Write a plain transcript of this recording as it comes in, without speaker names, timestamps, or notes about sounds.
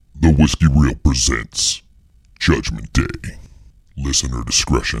The Whiskey Reel presents Judgment Day. Listener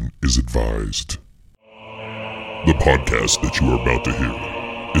discretion is advised. The podcast that you are about to hear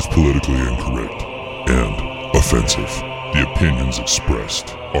is politically incorrect and offensive. The opinions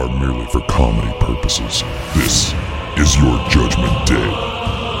expressed are merely for comedy purposes. This is your Judgment Day.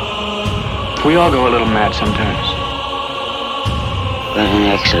 We all go a little mad sometimes. What an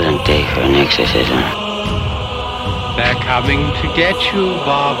excellent day for an exorcism. They're coming to get you,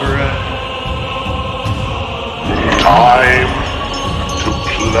 Barbara. Time to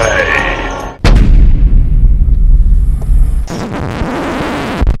play.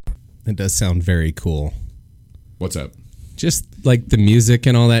 It does sound very cool. What's up? Just like the music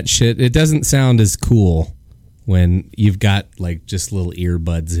and all that shit. It doesn't sound as cool when you've got like just little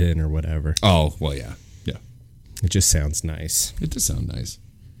earbuds in or whatever. Oh, well, yeah. Yeah. It just sounds nice. It does sound nice.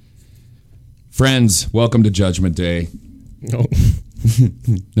 Friends, welcome to Judgment Day. Oh.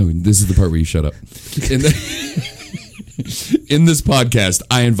 No, this is the part where you shut up. In this podcast,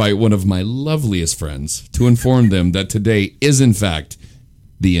 I invite one of my loveliest friends to inform them that today is, in fact,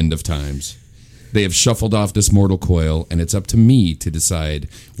 the end of times. They have shuffled off this mortal coil, and it's up to me to decide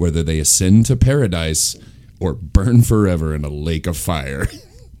whether they ascend to paradise or burn forever in a lake of fire.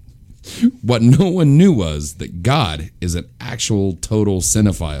 What no one knew was that God is an actual total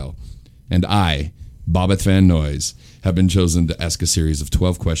cinephile, and I, Bobbeth Van Noyes, have been chosen to ask a series of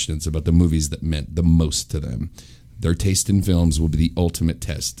 12 questions about the movies that meant the most to them. Their taste in films will be the ultimate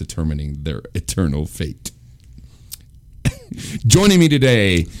test determining their eternal fate. Joining me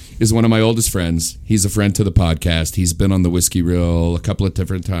today is one of my oldest friends. He's a friend to the podcast. He's been on the Whiskey Reel a couple of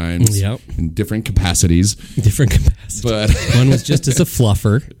different times. Yep. In different capacities. But one was just as a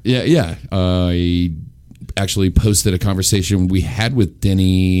fluffer. Yeah. I actually posted a conversation we had with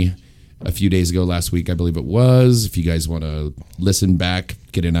Denny a few days ago, last week, I believe it was. If you guys want to listen back,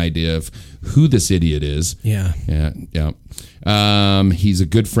 get an idea of who this idiot is. Yeah. He's a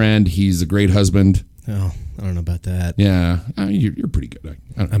good friend. He's a great husband. Oh, I don't know about that. Yeah, you're pretty good.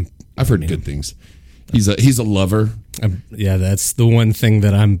 I've heard good things. He's a lover. Yeah, that's the one thing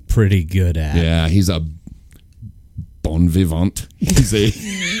that I'm pretty good at. Yeah, he's a bon vivant.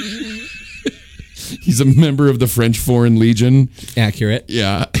 He's a member of the French Foreign Legion. Accurate.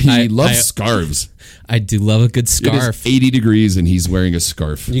 Yeah, he loves scarves. I do love a good scarf. It is 80 degrees and he's wearing a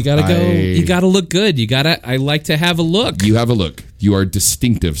scarf. You gotta go. You gotta look good. I like to have a look. You have a look. You are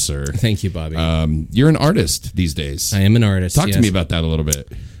distinctive, sir. Thank you, Bobby. You're an artist these days. I am an artist. Talk to me about that a little bit.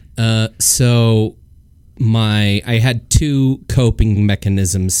 So I had two coping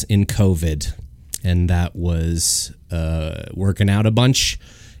mechanisms in COVID, and that was working out a bunch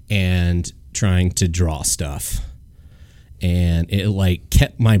and trying to draw stuff. And it like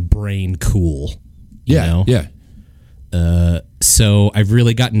kept my brain cool. You know? Yeah. So I've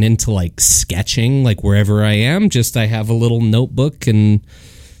really gotten into like sketching, like wherever I am. Just I have a little notebook and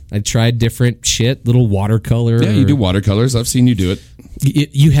I tried different shit, little watercolor. Yeah, you do watercolors. I've seen you do it.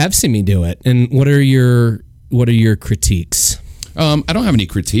 You have seen me do it. And what are your critiques? I don't have any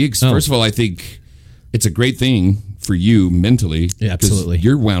critiques. First of all, I think it's a great thing for you mentally. Yeah, absolutely.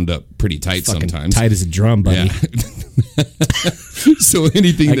 You're wound up pretty tight fucking sometimes. Tight as a drum, buddy. Yeah. So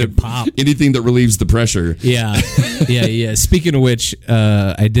anything that relieves the pressure. Yeah. Speaking of which,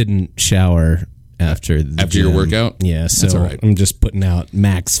 I didn't shower after your workout. Yeah, so that's all right. I'm just putting out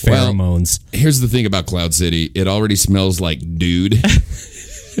max pheromones. Well, here's the thing about Cloud City: it already smells like dude.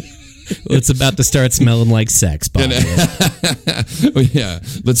 Well, it's about to start smelling like sex, Bob. Yeah,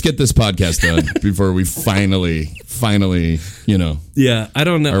 let's get this podcast done before we finally, Yeah, I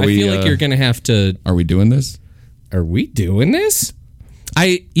don't know. I feel like you're going to have to. Are we doing this? Are we doing this?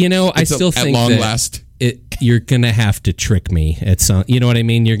 I still think at long that last. You're going to have to trick me at some. You know what I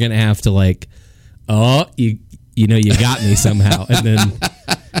mean? You're going to have to like, you got me somehow,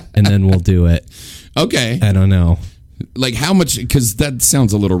 and then we'll do it. Okay. I don't know. Like how much? Because that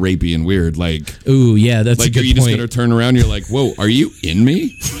sounds a little rapey and weird. Like, ooh, yeah, that's like, a good are you point. just gonna turn around? And you're like, whoa, are you in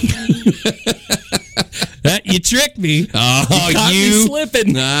me? You tricked me. Oh, you caught me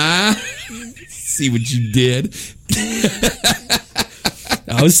slipping. See what you did.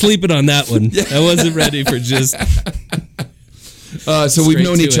 I was sleeping on that one. I wasn't ready for just. So we've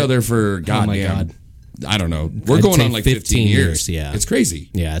known each other for God. I don't know. We're going on like 15 years. Yeah, it's crazy.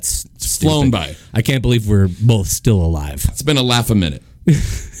 Yeah, it's flown by. I can't believe we're both still alive. It's been a laugh a minute.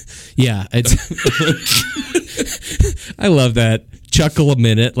 Yeah, it's. I love that. Chuckle a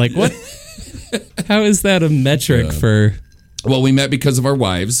minute. Like what? How is that a metric for? Well, we met because of our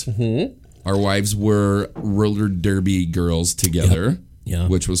wives. Mm-hmm. Our wives were roller derby girls together, yep.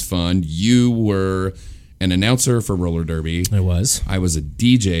 which was fun. You were an announcer for roller derby. I was a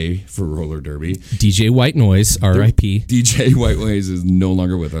DJ for roller derby. DJ White Noise, R.I.P. DJ White Noise is no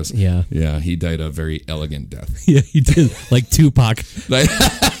longer with us. Yeah. Yeah, he died a very elegant death. Yeah, he did. Like Tupac.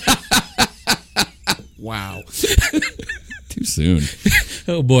 Wow. Too soon.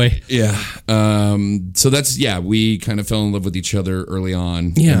 Oh, boy. Yeah. So that's, we kind of fell in love with each other early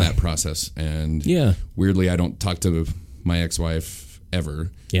on Yeah. in that process. And weirdly, I don't talk to my ex-wife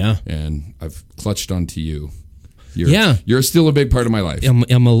ever. Yeah. And I've clutched onto you. You're still a big part of my life. I'm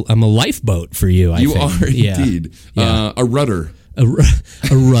a lifeboat for you, I think. You are indeed. Yeah. A rudder. A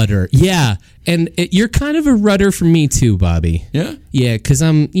rudder. Yeah. And you're kind of a rudder for me too, Bobby. Yeah? Yeah, because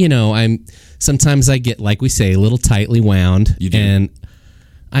I'm sometimes I get, like we say, a little tightly wound. You do. And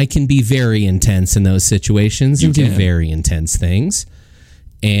I can be very intense in those situations and do can. very intense things.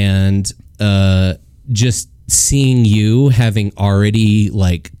 And just seeing you having already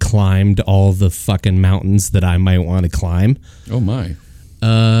like climbed all the fucking mountains that I might want to climb. Oh my.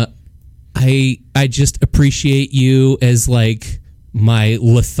 I just appreciate you as like my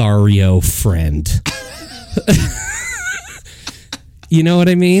Lothario friend. You know what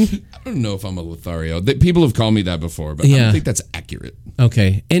I mean? I don't know if I'm a Lothario. People have called me that before, but I Yeah. don't think that's accurate.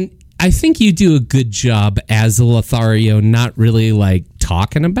 Okay. And I think you do a good job as a Lothario, not really like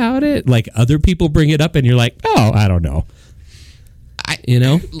talking about it. Like other people bring it up and you're like, oh, I don't know.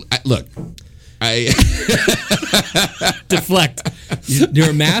 Look, Deflect. You're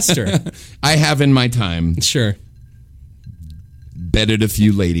a master. I have in my time Sure. bedded a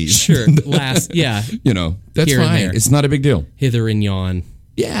few ladies. Sure. Yeah. That's Here and fine. there. It's not a big deal. Hither and yon.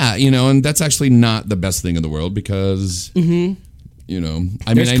 Yeah, and that's actually not the best thing in the world because, I mean,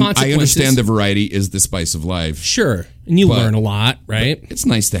 I understand the variety is the spice of life. Sure. And you learn a lot, right? It's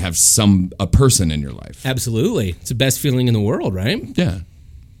nice to have a person in your life. Absolutely. It's the best feeling in the world, right? Yeah.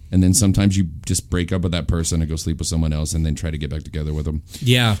 And then sometimes you just break up with that person and go sleep with someone else and then try to get back together with them.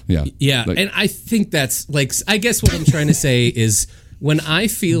 Yeah. Yeah. Yeah. Like- And I think that's like, I guess what I'm trying to say is when I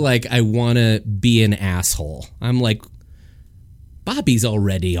feel like I want to be an asshole, I'm like, Bobby's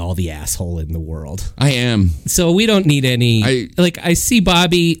already all the asshole in the world. I am. So we don't need any. I see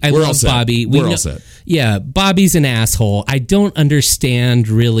Bobby. I We're all love set. Bobby. We're all set. Yeah, Bobby's an asshole. I don't understand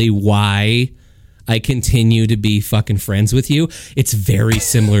really why I continue to be fucking friends with you. It's very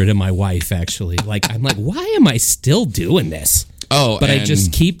similar to my wife, actually. Like, I'm like, why am I still doing this? Oh, but I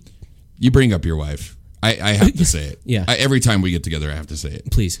just keep. You bring up your wife. I have to say it. Yeah. Every time we get together, I have to say it.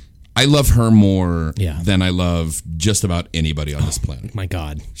 Please. I love her more Yeah. than I love just about anybody on this planet. My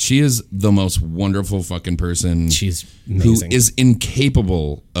God. She is the most wonderful fucking person. She's who amazing. is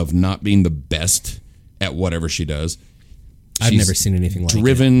incapable of not being the best at whatever she does. I've She's never seen anything like it.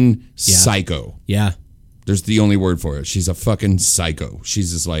 driven psycho. Yeah. There's the only word for it. She's a fucking psycho.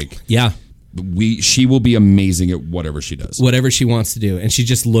 She's just like, Yeah. she will be amazing at whatever she does. Whatever she wants to do. And she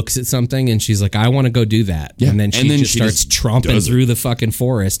just looks at something and she's like, I want to go do that. Yeah. And then she just starts just tromping does it. through the fucking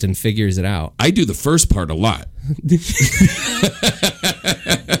forest and figures it out. I do the first part a lot.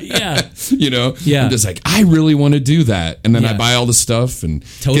 Yeah. I'm just like, I really want to do that, and then I Yeah. buy all the stuff and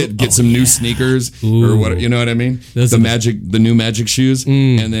Total- get some new sneakers or what, you know what I mean? Those the are the new magic shoes,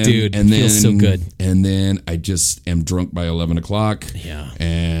 and then dude, and then feels so good. and then I just am drunk by 11 o'clock. Yeah.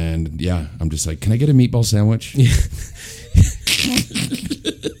 And I'm just like, can I get a meatball sandwich?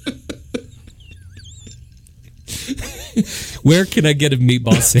 Where can I get a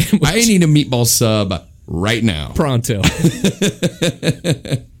meatball sandwich? I need a meatball sub right now. Pronto.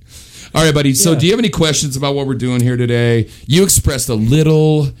 All right, buddy. So, do you have any questions about what we're doing here today? You expressed a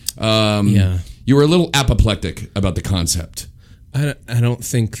little. You were a little apoplectic about the concept. I don't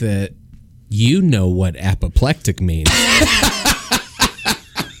think that you know what apoplectic means.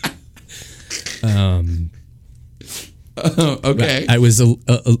 Okay. I was a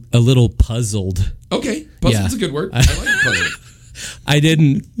little puzzled. Okay. Puzzle's Yeah. a good word. I like puzzle. I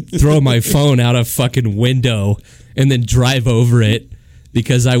didn't throw my phone out a fucking window and then drive over it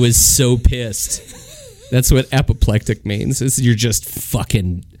because I was so pissed. That's what apoplectic means. Is you're just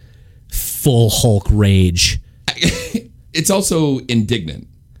fucking full Hulk rage. It's also indignant.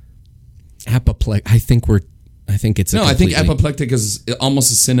 Apoplectic. I think it's I think apoplectic is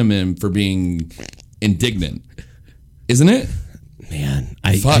almost a synonym for being indignant, isn't it? Man,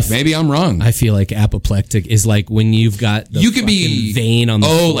 maybe I'm wrong. I feel like apoplectic is like when you've got the You could be- vein on the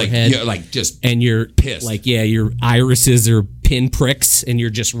forehead, like just and you're pissed. Like your irises are pinpricks, and you're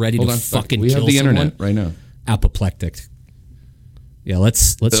just ready hold to on. fucking We kill have the someone. internet right now. Apoplectic. Yeah,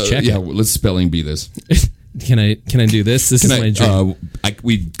 let's check Yeah, it. let's spelling bee this. Can I do this? This is my dream.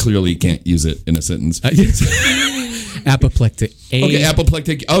 We clearly can't use it in a sentence. Apoplectic. Okay,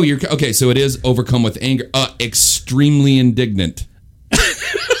 apoplectic. Oh, you're okay. So it is overcome with anger. Extremely indignant.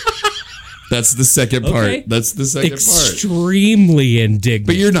 That's the second part. Okay. That's the second part. Extremely indignant.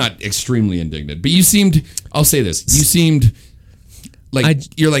 But you're not extremely indignant. But you seemed. I'll say this. You seemed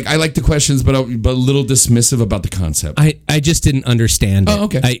like you're like I like the questions, but a little dismissive about the concept. I just didn't understand it. Oh,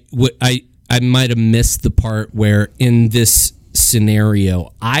 okay. I might have missed the part where in this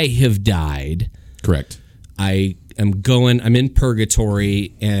scenario I have died. Correct. I'm in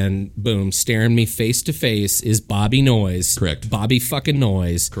purgatory, and boom, staring me face to face is Bobby Noyes. Correct. Bobby fucking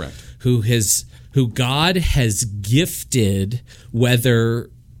Noyes. Correct. Who God has gifted,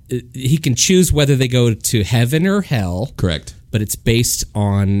 whether he can choose whether they go to heaven or hell. Correct. But it's based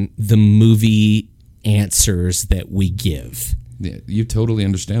on the movie answers that we give. Yeah, you totally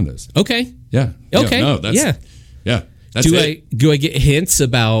understand this. Okay. Yeah. Okay. No, that's yeah. That's it. Do I get hints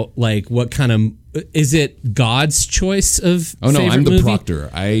about like what kind of is it God's choice of? Oh no, favorite I'm the movie? proctor.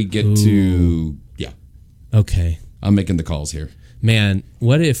 I get to Okay. I'm making the calls here. Man,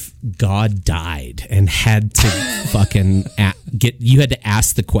 what if God died and had to fucking you had to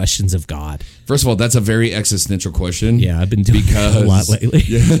ask the questions of God? First of all, that's a very existential question. Yeah, I've been doing that a lot lately.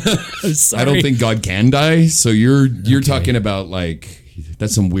 I'm sorry. I don't think God can die. So you're talking about like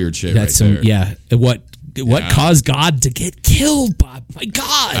that's some weird shit there. Yeah. What caused God to get killed, Bob? My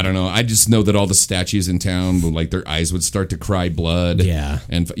God. I don't know. I just know that all the statues in town, like their eyes would start to cry blood. Yeah.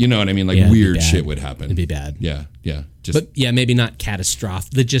 And you know what I mean? Like Yeah, it'd be weird bad. shit would happen. It'd be bad. Yeah. But yeah, maybe not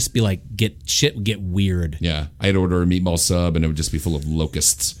catastrophic. They'd just be like, shit would get weird. Yeah. I'd order a meatball sub and it would just be full of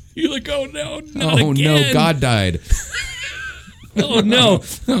locusts. You're like, oh no, Oh no, God died. Oh no.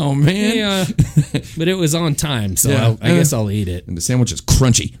 Oh man. Yeah. But it was on time, so Yeah. I guess I'll eat it. And the sandwich is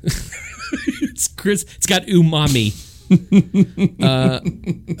crunchy. It's got umami.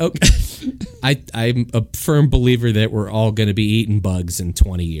 Okay. I'm a firm believer that we're all going to be eating bugs in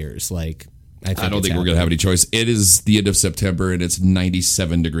 20 years. Like, I don't think we're going to have any choice. It is the end of September and it's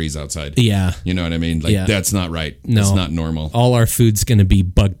 97 degrees outside. Yeah. You know what I mean? Like that's not right. No. That's not normal. All our food's going to be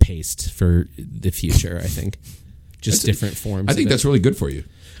bug paste for the future, I think. Just different forms. I think that's really good for you.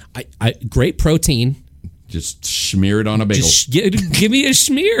 Great protein. Just smear it on a bagel. Just give me a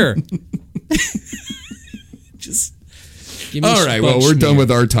schmear. Just give me all right. Well, we're done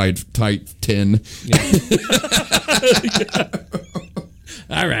with our tight 10. Yeah.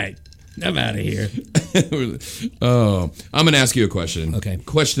 All right. I'm out of here. Oh, I'm going to ask you a question. Okay.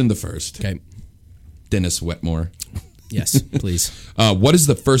 Question the first. Okay. Dennis Wetmore. Yes, please. What is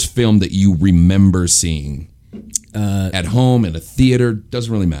the first film that you remember seeing? At home, in a theater,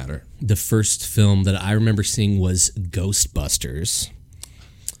 doesn't really matter. The first film that I remember seeing was Ghostbusters.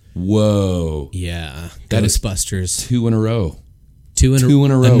 Whoa. Yeah. That Ghostbusters. 2 in a row. Two in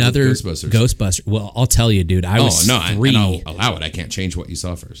a row. Another Ghostbusters. Well, I'll tell you, dude. I was 3. And I'll allow it. I can't change what you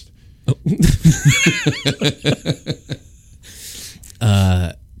saw first.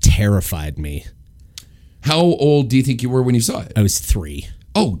 Terrified me. How old do you think you were when you saw it? I was 3.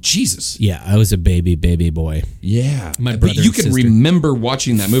 Oh, Jesus. Yeah, I was a baby boy. Yeah. My but brother you and can sister. remember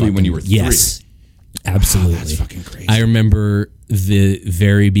watching that movie when you were 3. Yes. Absolutely. That's fucking crazy. I remember the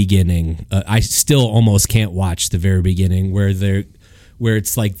very beginning. I still almost can't watch the very beginning where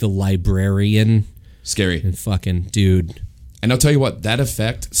it's like the librarian. Scary. And fucking dude. And I'll tell you what, that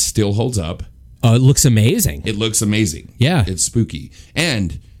effect still holds up. Oh, it looks amazing. It looks amazing. Yeah. It's spooky.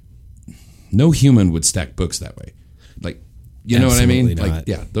 And no human would stack books that way. Like, you know what I mean? Absolutely not. Like,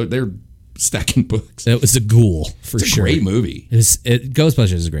 yeah, they're stacking books. It was a ghoul for It's a sure. great movie.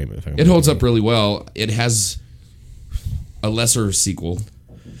 Ghostbusters is a great movie. It holds up really well. It has a lesser sequel.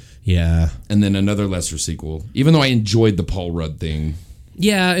 Yeah. And then another lesser sequel. Even though I enjoyed the Paul Rudd thing.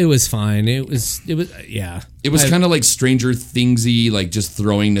 Yeah, it was fine. It was yeah. It was kind of like Stranger Thingsy, like just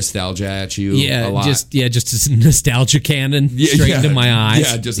throwing nostalgia at you a lot. just a nostalgia cannon straight into my eyes.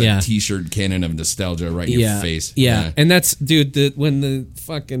 Yeah, just a t-shirt cannon of nostalgia right in your face. Yeah. And that's dude, when the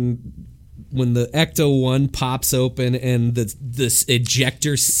Ecto 1 pops open and this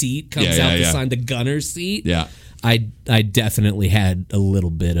ejector seat comes out beside the gunner seat. Yeah. I definitely had a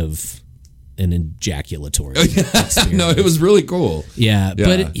little bit of an ejaculatory experience. No, it was really cool. Yeah.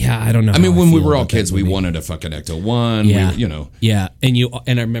 But I don't know. I mean, when we were all about that kids, we movie. wanted a fucking Ecto 1. Yeah. Yeah.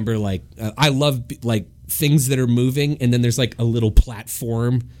 And I remember like I love like things that are moving, and then there's like a little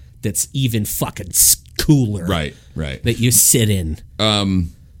platform that's even fucking cooler. Right. That you sit in.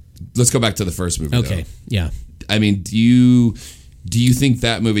 Let's go back to the first movie. Okay. Though. Yeah. I mean, do you think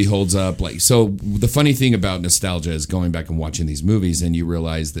that movie holds up? Like, so the funny thing about nostalgia is going back and watching these movies, and you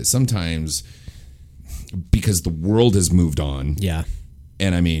realize that sometimes because the world has moved on. Yeah.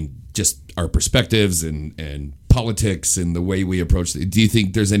 And I mean, just our perspectives and politics and the way we approach it. Do you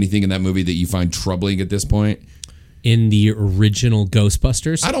think there's anything in that movie that you find troubling at this point? In the original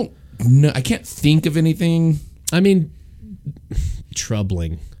Ghostbusters? I don't know. I can't think of anything. I mean,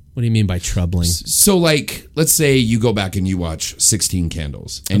 troubling. What do you mean by troubling? So, like, let's say you go back and you watch 16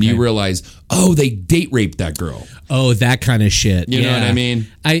 Candles and you realize, oh, they date raped that girl. Oh, that kind of shit. You know what I mean?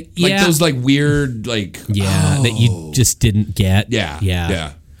 Like those, like, weird, like... that you just didn't get.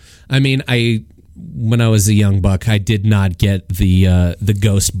 Yeah. I mean, when I was a young buck, I did not get the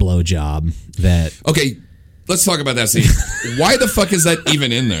ghost blowjob that... Okay, let's talk about that scene. Why the fuck is that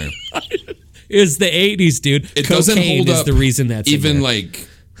even in there? It's the 80s, dude. It Cocaine doesn't hold up. Is the reason that's even, in there. like...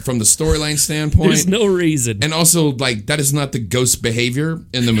 From the storyline standpoint, there's no reason, and also like that is not the ghost behavior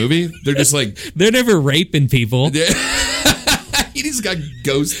in the movie. They're just like they're never raping people. He just got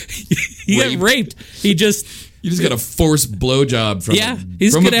ghost. He got raped. You just got a forced blowjob from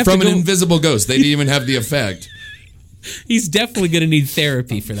from an invisible ghost. They didn't even have the effect. He's definitely going to need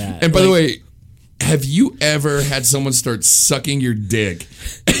therapy for that. And by the way, have you ever had someone start sucking your dick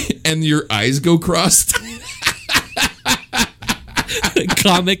and your eyes go crossed?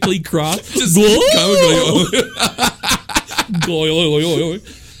 Comically crossed. Just comically.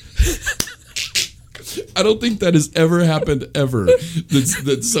 I don't think that has ever happened ever.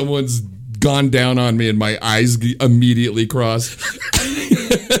 That someone's gone down on me and my eyes immediately crossed.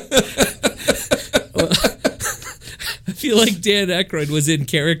 I feel like Dan Aykroyd was in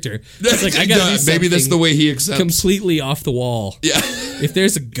character. It's like I got maybe that's the way he accepts. Completely off the wall. Yeah. If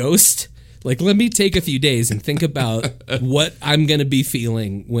there's a ghost. Like, let me take a few days and think about what I'm going to be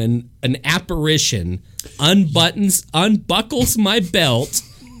feeling when an apparition unbuckles my belt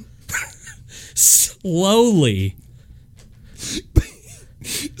slowly.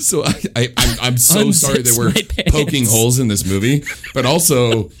 So I'm so sorry that we're poking holes in this movie, but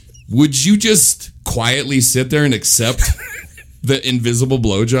also, would you just quietly sit there and accept the invisible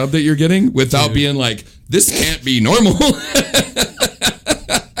blowjob that you're getting without being like, this can't be normal?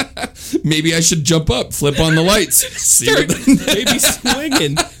 Maybe I should jump up, flip on the lights, maybe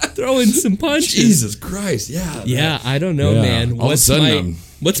swinging, throwing some punches. Jesus Christ, yeah. Yeah, I don't know, man. All of a sudden,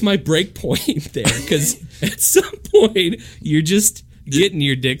 what's my break point there? Because at some point, you're just getting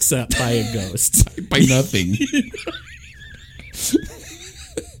your dick sucked by a ghost. By nothing.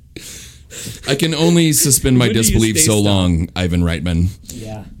 I can only suspend my disbelief so long, Ivan Reitman.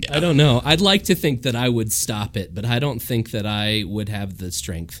 Yeah, I don't know. I'd like to think that I would stop it, but I don't think that I would have the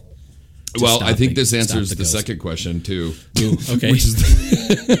strength. Well, I think this answers the second question, too. Ooh, okay. Because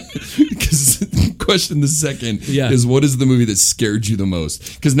question the second is, what is the movie that scared you the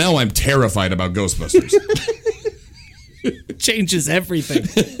most? Because now I'm terrified about Ghostbusters. Changes everything.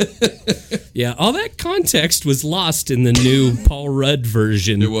 Yeah, all that context was lost in the new Paul Rudd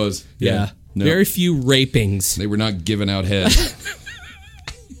version. It was. Yeah. No. Very few rapings. They were not giving out head.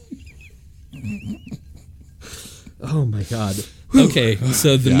 Oh, my God. Okay,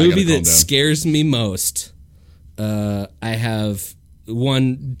 so the movie that scares me most, I have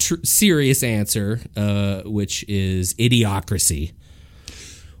one serious answer, which is Idiocracy.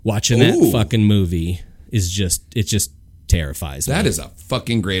 Watching that fucking movie it just terrifies me. That is a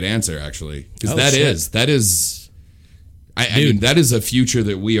fucking great answer, actually. Because that is I mean, that is a future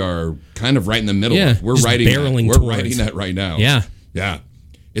that we are kind of right in the middle of. We're writing that right now. Yeah. Yeah.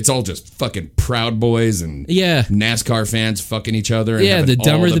 It's all just fucking Proud Boys and NASCAR fans fucking each other. And the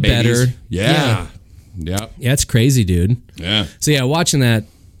dumber the better. Yeah, it's crazy, dude. Yeah. So yeah, watching that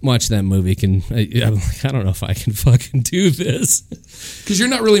movie I don't know if I can fucking do this. Because you're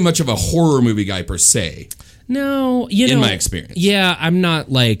not really much of a horror movie guy per se. No, in my experience. Yeah, I'm not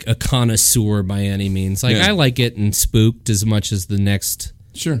like a connoisseur by any means. Like I like getting spooked as much as the next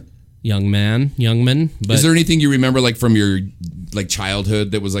young man. But is there anything you remember like from your like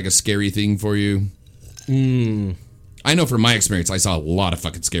childhood that was like a scary thing for you? I know from my experience, I saw a lot of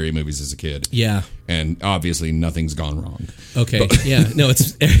fucking scary movies as a kid. Yeah. And obviously nothing's gone wrong. Okay. But, yeah. No,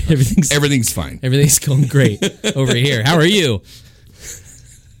 everything's fine. Everything's going great over here. How are you?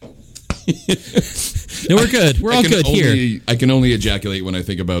 No, we're good. We're all good here. I can only ejaculate when I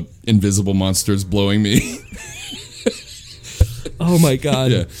think about invisible monsters blowing me. Oh my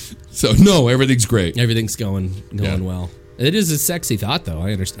God. Yeah. So no, everything's great. Everything's going well. It is a sexy thought, though.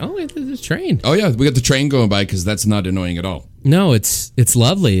 I understand. Oh, there's a train. Oh yeah, we got the train going by because that's not annoying at all. No, it's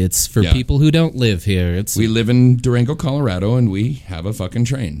lovely. It's for people who don't live here. We live in Durango, Colorado, and we have a fucking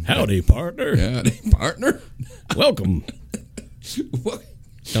train. Howdy, partner. Howdy, partner. Welcome. What?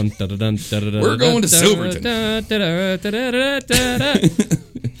 We're going to Silverton.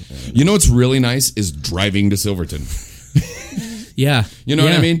 You know what's really nice is driving to Silverton. Yeah. You know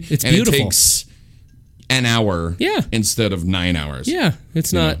what I mean? It's beautiful. an hour Yeah. instead of 9 hours. Yeah,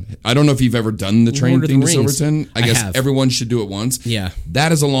 it's not. I don't know if you've ever done the train Lord of thing the to Rings. Silverton. I guess have. everyone should do it once. Yeah.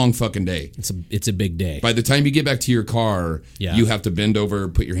 That is a long fucking day. It's a big day. By the time you get back to your car, Yeah. you have to bend over,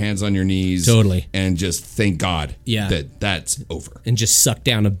 put your hands on your knees. Totally. And just thank God Yeah. that's over. And just suck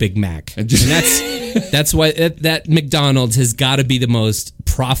down a Big Mac. And just- That's why that McDonald's has got to be the most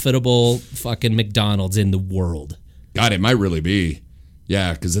profitable fucking McDonald's in the world. God, it might really be.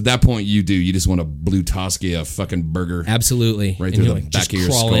 Yeah, because at that point you just want a blue Toski, a fucking burger. Absolutely. Right and through you the like, back just of your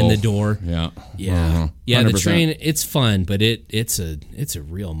crawl skull. in the door. Yeah. Yeah. Uh-huh. Yeah, the 100%. train, it's fun, but it's a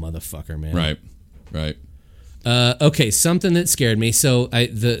real motherfucker, man. Right. Okay, something that scared me. So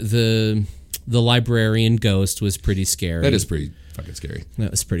the librarian ghost was pretty scary. That is pretty fucking scary.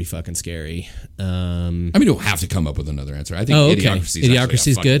 That was pretty fucking scary. I mean, you don't have to come up with another answer. I think Okay. Idiocracy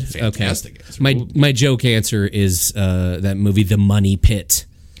is good. fantastic Okay. answer. My joke answer is that movie, The Money Pit,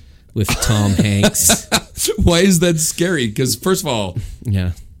 with Tom Hanks. Why is that scary? Because first of all,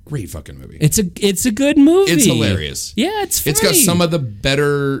 Yeah, great fucking movie. it's a good movie. It's hilarious. Yeah, it's funny. It's got some of the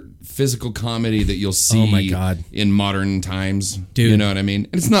better physical comedy that you'll see Oh my God. in modern times. Dude. You know what I mean?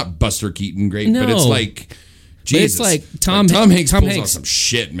 And it's not Buster Keaton great, but it's No. like Jesus. it's like Tom Hanks Tom pulls Hanks. off some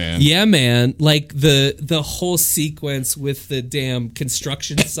shit, man. Yeah, man. Like the whole sequence with the damn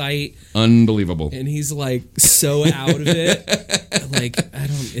construction site, Unbelievable. and he's like so out of it. Like I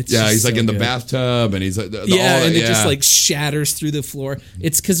don't. It's Yeah, just he's like so in the good. bathtub, and he's like, And it just like shatters through the floor.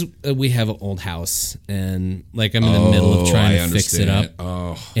 It's because we have an old house, and like I'm in the middle of trying to fix it up.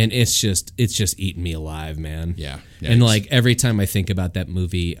 And it's just eating me alive, man. Yeah. And Yikes. like every time I think about that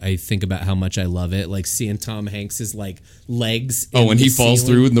movie, I think about how much I love it. Like seeing Tom Hanks's like legs. Oh, in when the he falls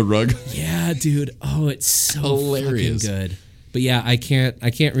ceiling. through in the rug. Yeah, dude. Oh, it's so Hilarious. fucking good. But yeah, I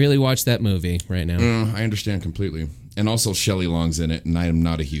can't really watch that movie right now. I understand completely. And also Shelley Long's in it, and I am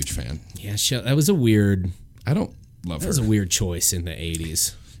not a huge fan. Yeah, that was a weird. I don't love That her. was a weird choice in the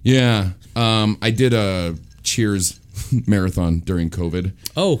 80s. Yeah. I did a Cheers marathon during COVID.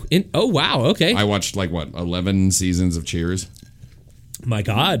 Oh, wow. Okay. I watched 11 seasons of Cheers. My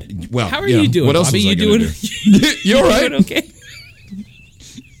God. Well, how are you doing? What else Bobby? was I You gonna doing? do? You all right? Doing okay.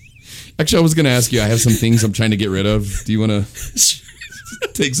 Actually, I was going to ask you. I have some things I'm trying to get rid of. Do you want to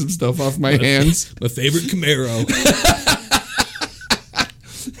take some stuff off my hands? My favorite Camaro.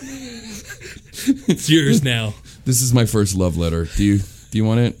 It's yours now. This is my first love letter. Do you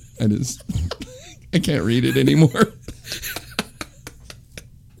want it? I can't read it anymore.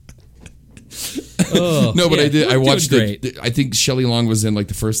 Oh, No, but yeah, I did. I we're watched doing it. I think Shelley Long was in the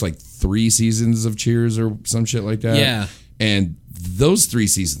first 3 seasons of Cheers or some shit like that. Yeah. And those 3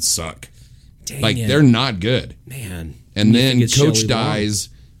 seasons suck. Dang it. They're not good. Man. And You then think it's Coach Shelley dies.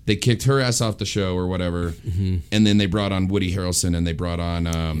 They kicked her ass off the show or whatever. Mm-hmm. And then they brought on Woody Harrelson and they brought on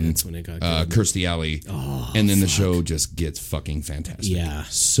That's when it got good. Kirstie Alley. Oh, and then the show just gets fucking fantastic. Yeah.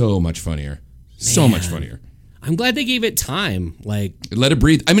 So much funnier. So much funnier. I'm glad they gave it time. Like, Let It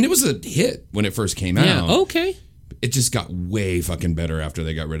Breathe. I mean, it was a hit when it first came yeah, out. okay. It just got way fucking better after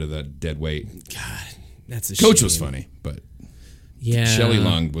they got rid of that dead weight. God, that's a Coach shame. was funny, but Yeah. Shelley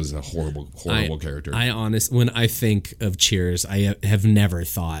Long was a horrible character. When I think of Cheers, I have never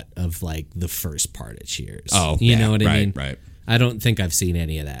thought of the first part of Cheers. Oh, you yeah, know what I mean? right. I don't think I've seen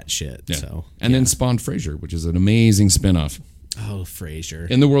any of that shit. Yeah. So, and then spawned Frasier, which is an amazing spinoff oh, Frasier.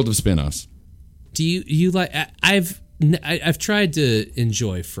 in the world of spinoffs. Do you like? I've tried to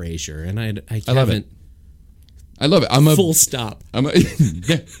enjoy Frasier, and I love haven't. it. I love it. I'm a Full stop.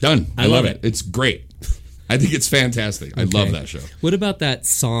 yeah, done. I love love it. it. It's great. I think it's fantastic. I love that show. What about that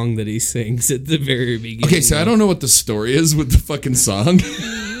song that he sings at the very beginning? Okay, so I don't know what the story is with the fucking song.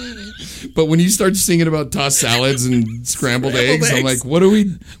 But when you start singing about tossed salads and scrambled eggs, I'm like, what are we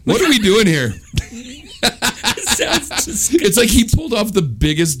doing here? Sounds just It's like he pulled off the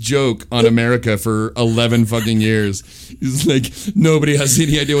biggest joke on America for 11 fucking years. He's like, nobody has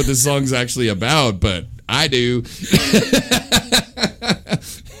any idea what this song's actually about, but I do.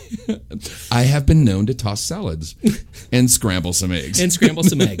 I have been known to toss salads and scramble some eggs. and scramble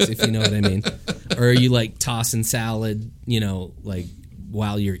some eggs, if you know what I mean. Or are you tossing salad,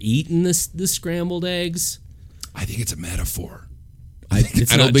 while you're eating the scrambled eggs? I think it's a metaphor.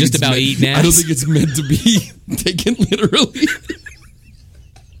 It's I don't not think just it's about meant- eating ass. I don't think it's meant to be taken literally.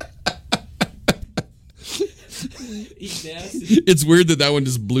 Eating ass. It's weird that one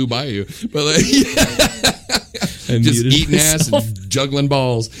just blew by you, but just eating ass and juggling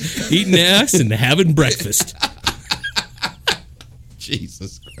balls. Eating ass and having breakfast.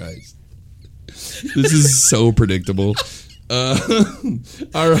 Jesus Christ, this is so predictable.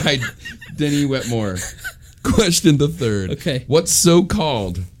 All right, Denny Wetmore. Question the third. Okay. What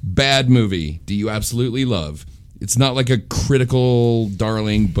so-called bad movie do you absolutely love? It's not like a critical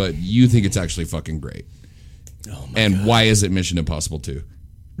darling, but you think it's actually fucking great. Oh my and God. why is it Mission Impossible 2?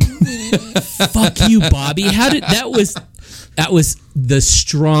 Fuck you, Bobby. How did that was the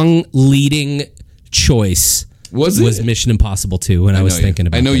strong leading choice. Was Mission Impossible 2 when I was thinking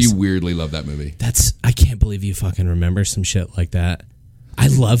about it. I know you weirdly love that movie. I can't believe you fucking remember some shit like that. I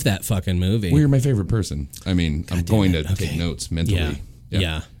love that fucking movie. Well, you're my favorite person. I mean, I'm going to take notes mentally.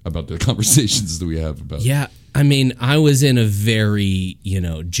 Yeah. About the conversations that we have about. Yeah. I mean, I was in a very,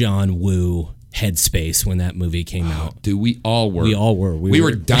 John Woo headspace when that movie came out. Dude, we all were. We all were. We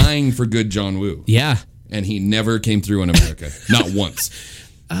were dying for good John Woo. Yeah. And he never came through in America. Not once.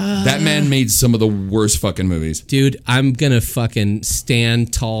 That man made some of the worst fucking movies. Dude, I'm going to fucking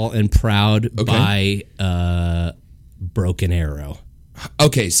stand tall and proud by Broken Arrow.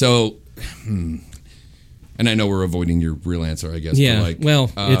 Okay, so... And I know we're avoiding your real answer, I guess. Yeah,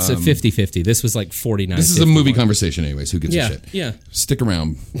 but it's a 50-50. This was like 49. This is a movie conversation anyways. Who gives a shit? Yeah. Stick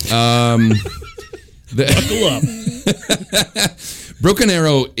around. Buckle up. Broken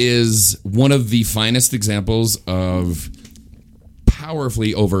Arrow is one of the finest examples of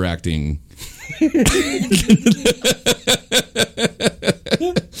powerfully overacting. I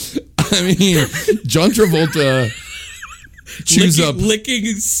mean, John Travolta chews up... Licking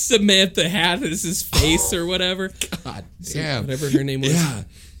Samantha Hattis' face or whatever. God damn. Whatever her name was.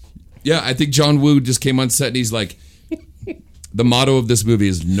 Yeah, I think John Woo just came on set and he's like, the motto of this movie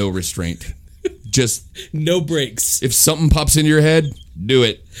is no restraint. Just no breaks. If something pops into your head, do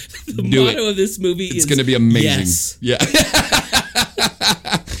it. The motto of this movie is... It's going to be amazing. Yes. Yeah.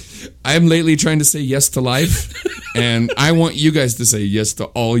 I am lately trying to say yes to life, and I want you guys to say yes to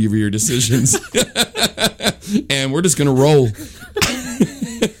all of your decisions. And we're just going to roll.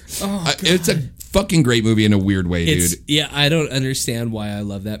 It's a fucking great movie in a weird way, dude. Yeah, I don't understand why I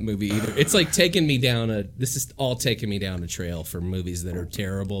love that movie either. It's like taking me down this is all taking me down a trail for movies that are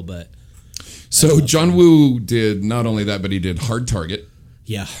terrible, but... So John Woo did not only that, but he did Hard Target.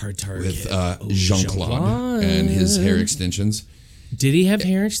 Yeah, Hard Target. With Jean-Claude and his hair extensions. Did he have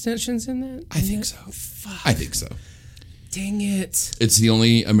hair extensions in that? I think so. Fuck. I think so. Dang it. It's the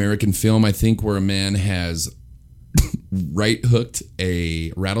only American film, I think, where a man has right hooked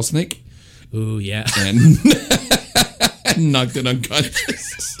a rattlesnake. Ooh, yeah. And knocked it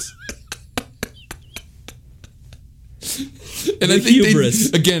unconscious. And I think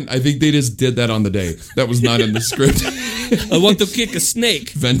I think they just did that on the day. That was not in the script. I want to kick a snake.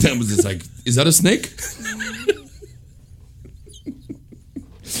 Van Damme was just like, is that a snake?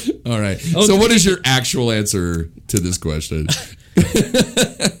 All right. So what is your actual answer to this question?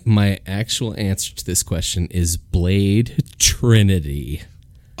 My actual answer to this question is Blade Trinity.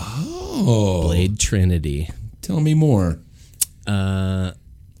 Oh. Blade Trinity. Tell me more.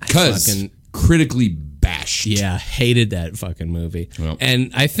 Because critically bashed. Yeah, hated that fucking movie. Well,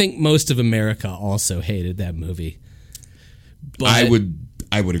 and I think most of America also hated that movie. But,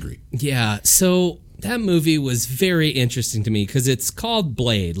 I would agree. Yeah, so that movie was very interesting to me because it's called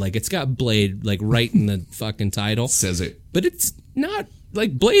Blade. Like, it's got Blade, like, right in the fucking title. Says it. But it's not,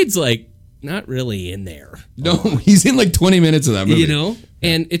 like, Blade's, like, not really in there. No, he's in, like, 20 minutes of that movie. You know?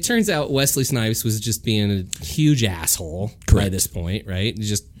 And it turns out Wesley Snipes was just being a huge asshole by this point, right? He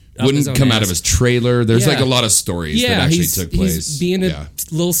just wouldn't come out of his trailer. There's, like, a lot of stories that actually took place. He's being a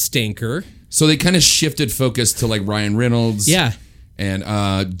little stinker. So they kind of shifted focus to, like, Ryan Reynolds. Yeah. And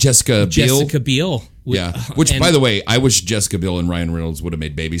Jessica Biel. Yeah. Which, by the way, I wish Jessica Biel and Ryan Reynolds would have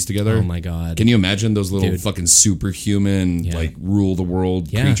made babies together. Oh, my God. Can you imagine those little fucking superhuman, like, rule the world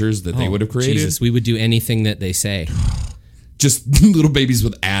creatures that they would have created? Jesus, we would do anything that they say. Just little babies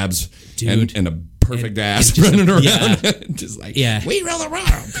with abs and a perfect ass running around. Yeah. Just like, we rule the world.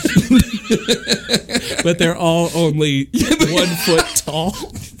 But they're all only 1 foot tall.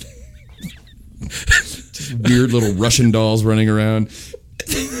 Just weird little Russian dolls running around.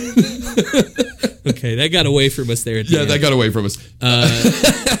 Okay, that got away from us there. That got away from us.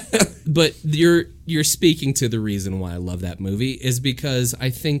 But you're speaking to the reason why I love that movie is because I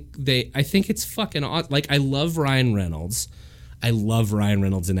think it's fucking awesome. Like, I love Ryan Reynolds. I love Ryan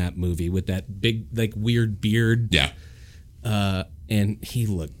Reynolds in that movie with that big, like, weird beard. Yeah. And he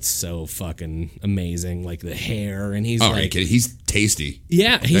looked so fucking amazing, like the hair, and he's he's tasty.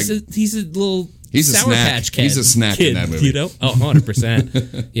 Yeah, he's a little Sour Patch Kid. He's a snack in that movie. You know? Oh,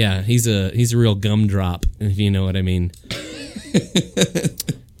 100%. Yeah, he's a real gumdrop, if you know what I mean.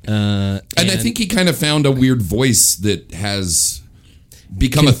 And I think he kind of found a weird voice that has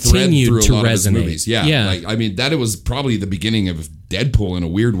become a thread through a lot of his movies. Yeah. Like, I mean, that was probably the beginning of Deadpool in a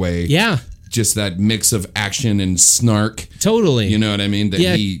weird way. Yeah. just that mix of action and snark. Totally. You know what I mean? That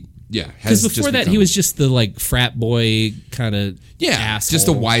he has. Because before that, he was just the like frat boy kind of asshole. Just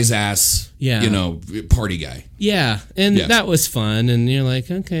a wise ass. Yeah. You know, party guy. Yeah, and that was fun. And you're like,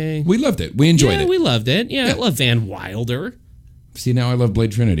 okay, we loved it. We enjoyed it. We loved it. Yeah, I love Van Wilder. See, now I love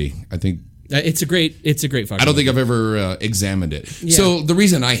Blade Trinity. I think. It's a great fucking I don't think I've ever examined it. Yeah. So the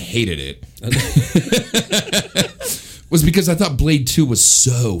reason I hated it was because I thought Blade 2 was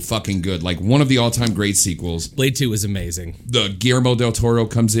so fucking good. Like one of the all-time great sequels. Blade 2 was amazing. The Guillermo del Toro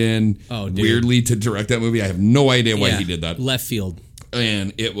comes in weirdly to direct that movie. I have no idea why he did that. Left field.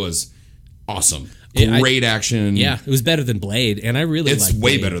 And it was awesome. Great action. Yeah, it was better than Blade, and I really it's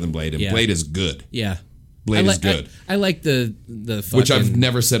way better than Blade, and Blade is good. Yeah. Blade is good. I like the fucking... Which I've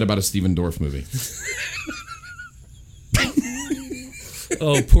never said about a Steven Dorff movie.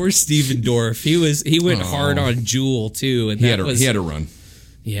 Oh, poor Steven Dorff. He went hard on Jewel too, and he had a run.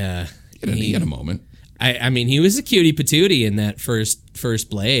 Yeah, he had a moment. I mean, he was a cutie patootie in that first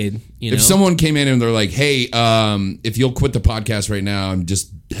Blade. You know? If someone came in and they're like, "Hey, if you'll quit the podcast right now and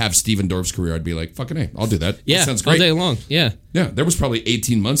just have Steven Dorff's career," I'd be like, "Fucking hey, I'll do that." Yeah, that sounds great. All day long. Yeah, yeah. There was probably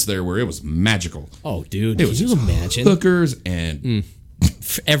 18 months there where it was magical. Oh, dude, it was. Can you imagine hookers and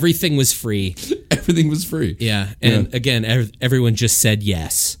everything was free. Everything was free. Yeah, and again, everyone just said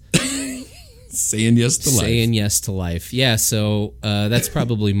yes. Saying yes to life. Saying yes to life. Yeah. So that's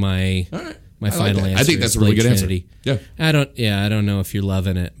probably my. All right. My final answer. I think that's a really good Trinity. answer. Yeah. I don't know if you're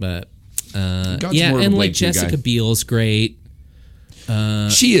loving it, but and like Jessica Biel's great.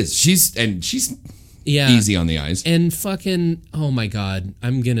 She is. She's easy on the eyes. And fucking, oh my God,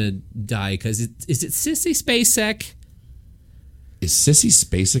 I'm gonna die because is it Sissy Spacek? Is Sissy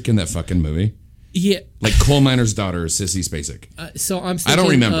Spacek in that fucking movie? Yeah, like Coal Miner's Daughter, Sissy Spacek. So I'm thinking I don't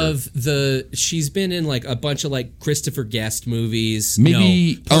remember of she's been in like a bunch of like Christopher Guest movies.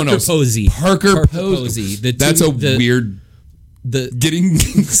 Maybe Parker Posey. Parker Posey. That's weird. Getting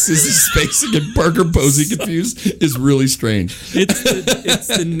Sissy Spacek and Parker Posey confused is really strange. It's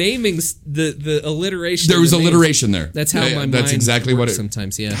the naming, the alliteration. There was alliteration there. That's how my mind that's exactly what it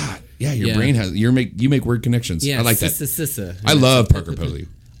sometimes. Yeah. God, yeah, your brain has you make word connections. Yeah, I like that. Sissa. I love Parker Posey.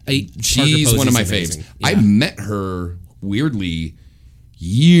 She's one of my faves. Yeah. I met her weirdly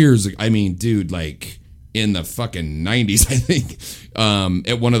years ago. I mean, dude, like in the fucking 90s, I think,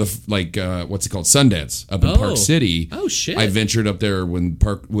 at one of the what's it called, Sundance up in Park City. Oh shit! I ventured up there when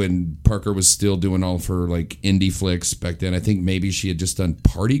Parker was still doing all of her like indie flicks back then. I think maybe she had just done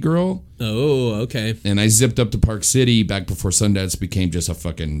Party Girl. Oh, okay. And I zipped up to Park City back before Sundance became just a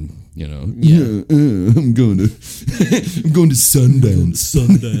fucking, I'm going to Sundance.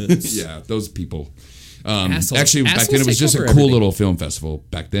 Yeah, those people. Actually, back then it was just a cool little film festival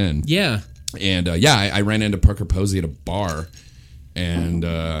back then. Yeah. And I ran into Parker Posey at a bar and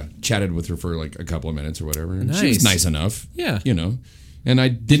chatted with her for like a couple of minutes or whatever. And she was nice enough. Yeah. And I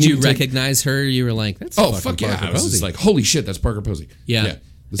did you recognize her? You were like, that's fuck yeah. I was just like, holy shit, that's Parker Posey. Yeah.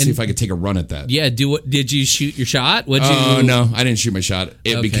 Let's see if I could take a run at that. Yeah. Did you shoot your shot? No, I didn't shoot my shot.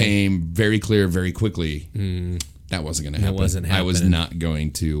 It became very clear very quickly. That wasn't going to happen. That wasn't happening. I was not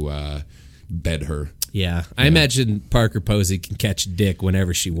going to bed her. Yeah, I imagine Parker Posey can catch dick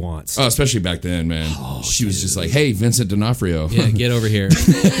whenever she wants. Oh, especially back then, man. She was just like, "Hey, Vincent D'Onofrio." Yeah, get over here.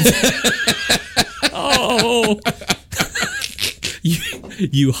 Oh,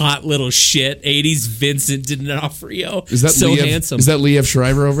 you hot little shit! 80s Vincent D'Onofrio. Is that so handsome? Is that Liev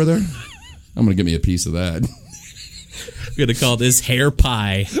Schreiber over there? I'm gonna get me a piece of that. I'm gonna call this hair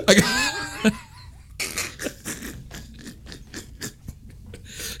pie.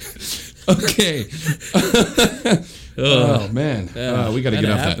 Okay. Oh man, we got to get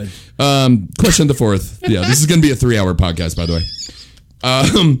off that. Question the fourth. Yeah, this is going to be a 3-hour podcast, by the way.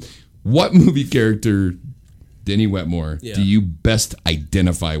 What movie character, Denny Wetmore, do you best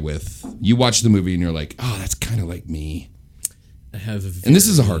identify with? You watch the movie and you're like, oh, that's kind of like me. I have, and this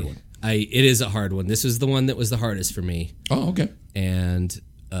is a hard one. It is a hard one. This was the one that was the hardest for me. Oh, okay. And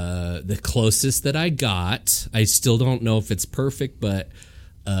the closest that I got, I still don't know if it's perfect, but.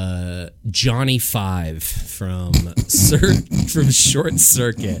 Johnny Five from Short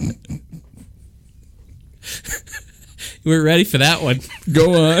Circuit. We're ready for that one.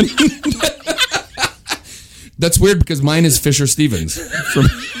 Go on. That's weird because mine is Fisher Stevens from.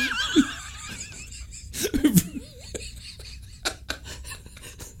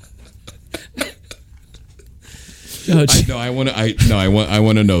 I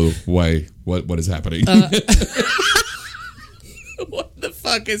want to know why. What is happening? What the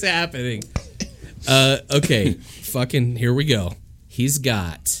fuck is happening? Okay, fucking here we go. He's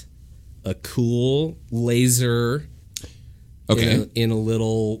got a cool laser. Okay. In a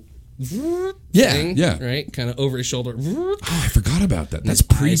little thing, yeah. right, kind of over his shoulder. Oh, I forgot about that. That's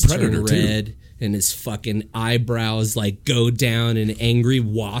His eyes pre-Predator turn too. red, and his fucking eyebrows like go down in angry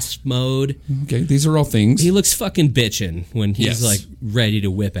wasp mode. Okay, these are all things. He looks fucking bitchin' when he's Yes. like ready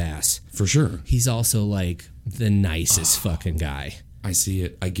to whip ass. For sure. He's also like the nicest fucking guy. I see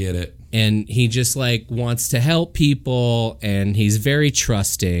it. I get it. And he just like wants to help people, and he's very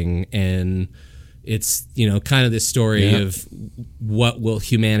trusting, and it's, you know, kind of this story of what will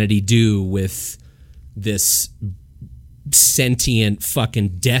humanity do with this sentient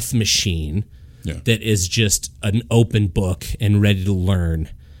fucking death machine that is just an open book and ready to learn.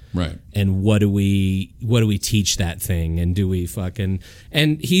 Right. And what do we teach that thing? And do we fucking...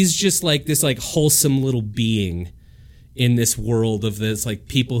 And he's just like this like wholesome little being in this world of this like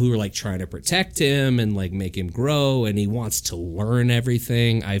people who are like trying to protect him and like make him grow, and he wants to learn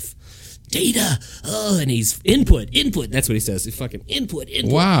everything. Data, and he's input. That's what he says. He's fucking input.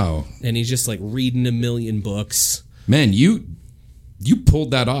 Wow. And he's just like reading a million books. Man, you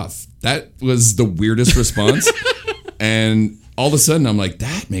pulled that off. That was the weirdest response. And all of a sudden, I'm like,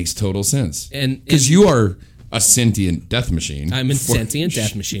 that makes total sense. And because you are a sentient death machine. I'm a sentient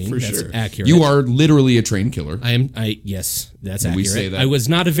death machine. For That's sure. accurate. You are literally a trained killer. Yes, that's And accurate. we say that. I was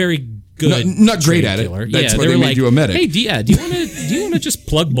not a very good, not great at it. killer. That's why they they were made like, you a medic. Hey, do you want to just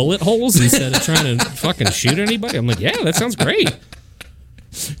plug bullet holes instead of trying to fucking shoot anybody? I'm like, yeah, that sounds great.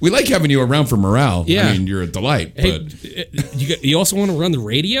 We like having you around for morale. Yeah. I mean, you're a delight. Hey, But you also want to run the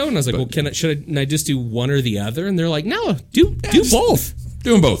radio? And I was like, well, should I just do one or the other? And they're like, no, do both.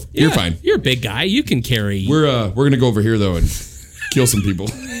 Do them both. Yeah, You're fine. You're a big guy. You can carry. We're gonna go over here though and kill some people.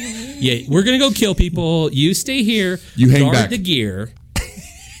 Yeah, we're gonna go kill people. You stay here. You hang guard back. the gear.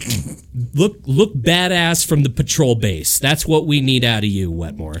 Look badass from the patrol base. That's what we need out of you,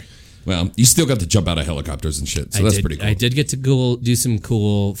 Wetmore. Well, you still got to jump out of helicopters and shit, so that's pretty cool. I did get to do some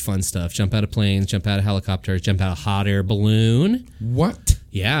cool, fun stuff. Jump out of planes, jump out of helicopters, jump out of hot air balloon. What?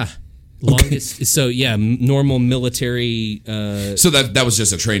 Yeah. Longest. So yeah, normal military. So that was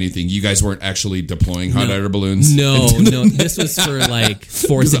just a training thing. You guys weren't actually deploying hot air balloons. No. This was for like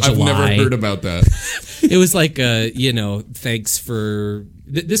 4th of I've July. never heard about that. It was like thanks for.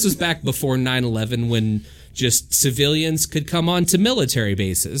 This was back before 9/11 when just civilians could come on to military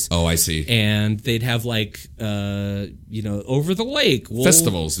bases. Oh, I see. And they'd have like, over the lake.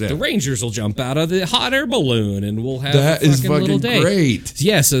 Festivals, yeah. The Rangers will jump out of the hot air balloon and we'll have That a is fucking little day. great.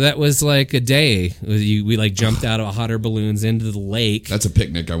 Yeah, so that was like a day. We like jumped out of hot air balloons into the lake. That's a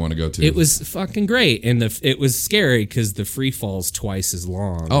picnic I want to go to. It was fucking great. And it was scary because the free fall's twice as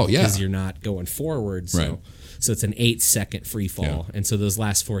long. Oh, yeah. Because you're not going forward. So. Right. So it's an 8-second free fall. Yeah. And so those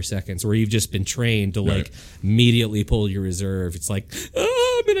last 4 seconds where you've just been trained to like Right. immediately pull your reserve, it's like,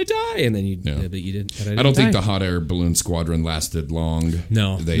 oh, I'm going to die. And then but you didn't. But I don't think the hot air balloon squadron lasted long.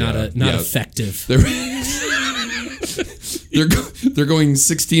 No, not effective. They're going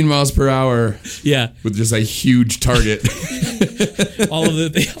 16 miles per hour. Yeah. With just a huge target. They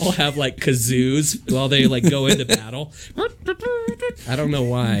all have like kazoos while they like go into battle. I don't know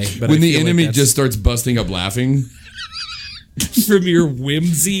why, but When I the feel enemy like just starts busting up laughing. from your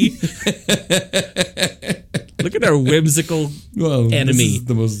whimsy. Look at our whimsical enemy. This is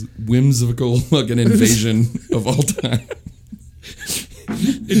the most whimsical fucking invasion of all time.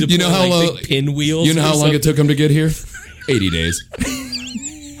 You know how long pinwheels? You know how long it took them to get here? 80 days.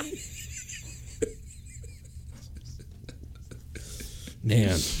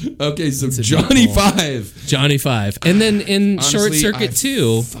 Man. Okay, so Johnny Five. And then in Honestly, Short Circuit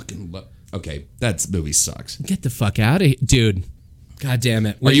 2. Okay, that movie sucks. Get the fuck out of here. Dude. God damn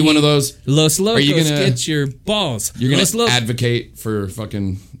it. Are you one of those? Los Locos, you gonna- get your balls. You're going to advocate for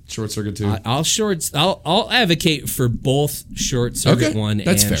fucking Short Circuit 2? I'll advocate for both Short Circuit 1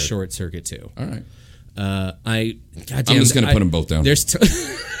 that's and fair. Short Circuit 2. All right. I'm just going to put them both down. There's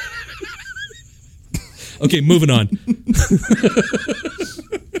okay, moving on.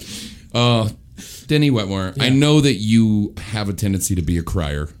 Denny Wetmore, I know that you have a tendency to be a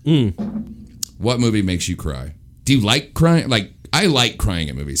crier. What movie makes you cry? Do you like crying? Like, I like crying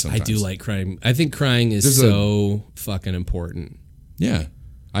at movies sometimes. I do like crying. I think crying is fucking important. Yeah,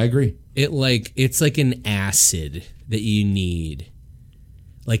 I agree. It's like an acid that you need.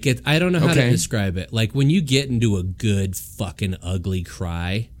 Like I don't know how to describe it. Like when you get into a good fucking ugly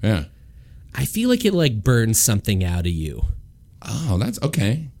cry. Yeah. I feel like it like burns something out of you. Oh, that's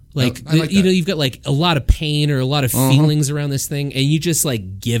okay. Like, I like that. you've got like a lot of pain or a lot of feelings around this thing, and you just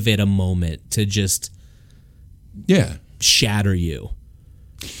like give it a moment to just shatter you.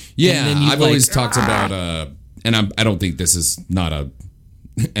 Yeah, I've always talked about, and I don't think this is not an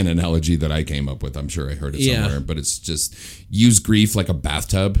analogy that I came up with. I'm sure I heard it somewhere, but it's just use grief like a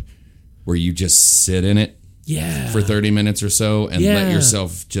bathtub. where you just sit in it for 30 minutes or so and let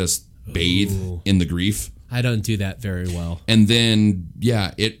yourself just bathe in the grief. I don't do that very well. And then,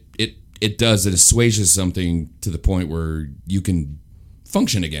 it does. It assuages something to the point where you can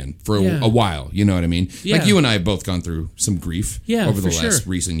function again for a while. You know what I mean? Yeah. Like you and I have both gone through some grief over the last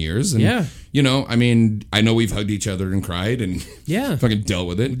recent years. And, you know, I mean, I know we've hugged each other and cried and fucking dealt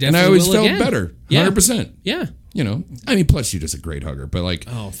with it. And I always felt better. 100%. Yeah. You know, I mean, plus you're just a great hugger, but like,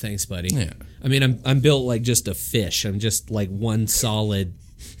 oh, thanks, buddy. Yeah. I mean, I'm built like just a fish. I'm just like one solid.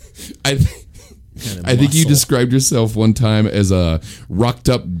 I think you described yourself one time as a rocked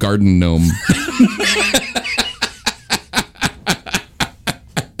up garden gnome.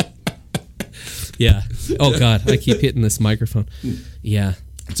 Yeah. Oh God, I keep hitting this microphone. Yeah.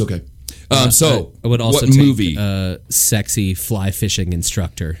 It's okay. So I would also what take movie? Sexy fly fishing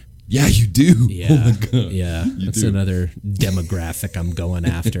instructor. Yeah, you do. Yeah. Oh my God. Yeah. That's another demographic I'm going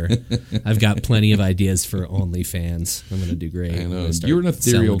after. I've got plenty of ideas for OnlyFans. I'm going to do great. I know. You're an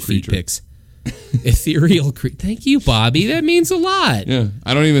ethereal creature. Ethereal creature. Thank you, Bobby. That means a lot. Yeah.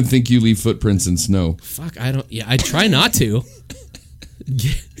 I don't even think you leave footprints in snow. Fuck, I don't. Yeah, I try not to.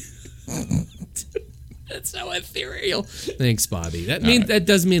 That's so ethereal. Thanks, Bobby. That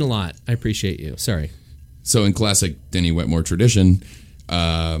does mean a lot. I appreciate you. Sorry. So in classic Denny Wetmore tradition,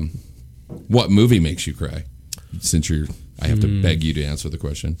 what movie makes you cry? Since I have to beg you to answer the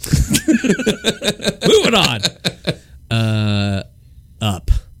question. Moving on.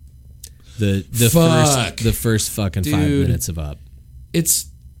 Up. The first fucking 5 minutes of Up. It's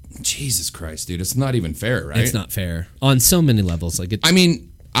Jesus Christ, dude. It's not even fair, right? It's not fair on so many levels. Like I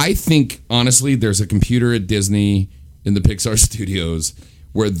mean, I think honestly, there's a computer at Disney in the Pixar studios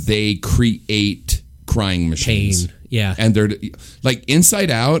where they create crying machines. Pain. Yeah. And they're like Inside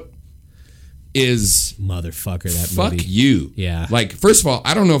Out is motherfucker that fuck movie. You. Yeah. Like, first of all,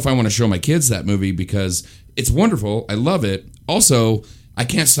 I don't know if I want to show my kids that movie because it's wonderful. I love it. Also, I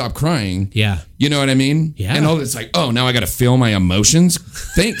can't stop crying. Yeah. You know what I mean? Yeah. And it's like, oh, now I got to feel my emotions.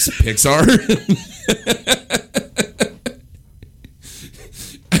 Thanks, Pixar.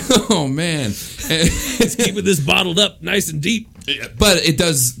 Oh man. Let's keep this bottled up nice and deep. But it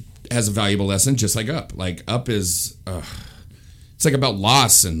has a valuable lesson, just like Up. Like Up is it's like about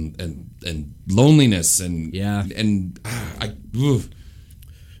loss and loneliness and how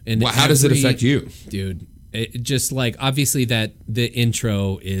does it affect you, dude? It just like obviously that the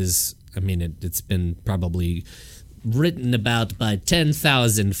intro is. I mean, it's been probably written about by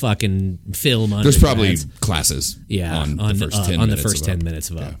 10,000 fucking film undergrads. There's probably classes. Yeah, on the first 10 minutes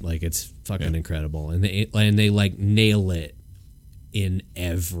of Up. Yeah. Like it's fucking incredible, and they like nail it in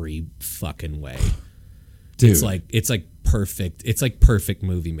every fucking way. Dude. It's like perfect. It's like perfect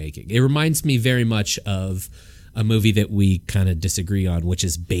movie making. It reminds me very much of a movie that we kind of disagree on, which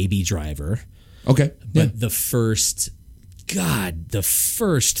is Baby Driver. Okay. But the first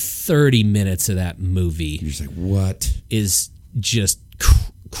 30 minutes of that movie, you're just like, what is just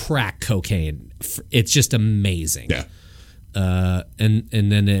crack cocaine. It's just amazing. Yeah. And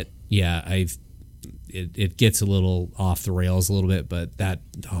then it gets a little off the rails a little bit, but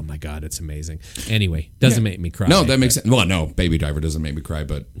oh my God, it's amazing. Anyway, doesn't make me cry. No, that makes sense. Well, no, Baby Driver doesn't make me cry,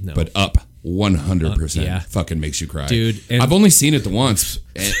 but Up 100% fucking makes you cry. Dude. I've only seen it the once.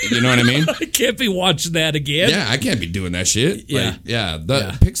 You know what I mean? I can't be watching that again. Yeah, I can't be doing that shit. Yeah.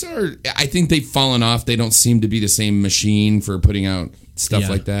 Pixar, I think they've fallen off. They don't seem to be the same machine for putting out stuff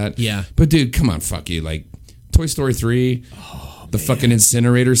like that. Yeah. But dude, come on, fuck you. Like Toy Story 3, the fucking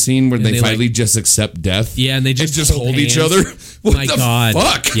incinerator scene where they finally just accept death. Yeah, and they just hold each other. What my the God.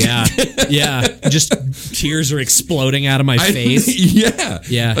 fuck? Yeah. Yeah. Just tears are exploding out of my face.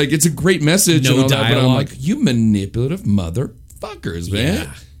 Yeah. Like it's a great message No and all dialogue. that, but I'm like, you manipulative motherfuckers, man.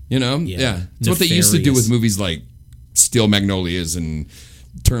 Yeah. You know? Yeah. It's what they used to do with movies like Steel Magnolias and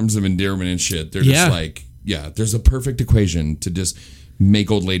Terms of Endearment and shit. They're just like, there's a perfect equation to just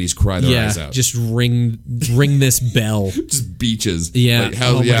make old ladies cry their eyes out. Just ring this bell. Just beaches. Yeah. Like,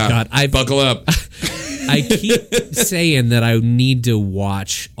 oh my God. Buckle up. I keep saying that I need to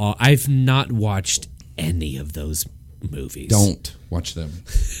watch. I've not watched any of those movies. Don't watch them.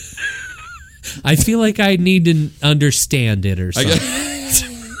 I feel like I need to understand it or something.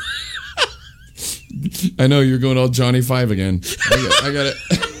 I know you're going all Johnny Five again. I got it.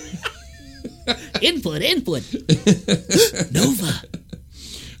 Input. Nova.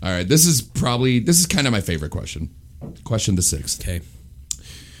 All right, this is kind of my favorite question. Question the sixth. Okay.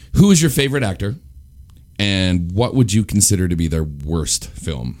 Who is your favorite actor, and what would you consider to be their worst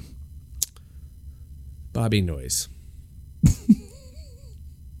film? Bobby Noyes.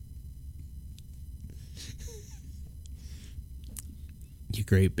 You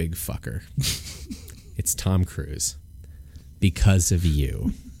great big fucker. It's Tom Cruise. Because of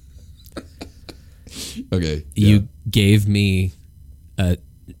you. Okay. You gave me a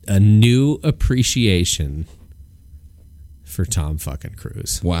new appreciation for Tom fucking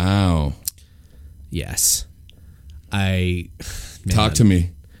Cruise. Wow. Yes. Talk to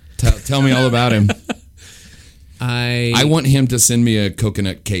me. Tell me all about him. I want him to send me a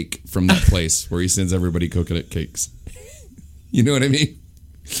coconut cake from that place where he sends everybody coconut cakes. You know what I mean?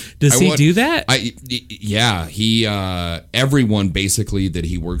 Does he do that? Yeah. He everyone basically that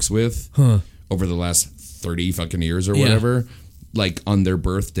he works with over the last 30 fucking years or whatever, like on their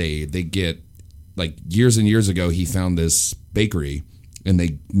birthday, they get, like, years and years ago, he found this bakery and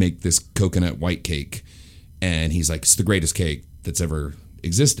they make this coconut white cake. And he's like, it's the greatest cake that's ever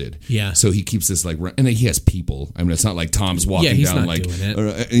existed. Yeah. So he keeps this, like, and he has people. I mean, it's not like Tom's walking he's down, not like, doing it.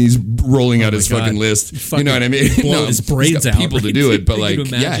 and he's rolling out his God. fucking list. Fucking you know what I mean? blow his brains he's got out, people to right? do it. But, You like, can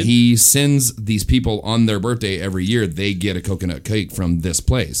imagine. he sends these people on their birthday every year. They get a coconut cake from this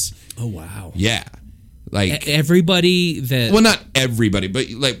place. Oh, wow. Yeah. Like, everybody that... well, not everybody, but,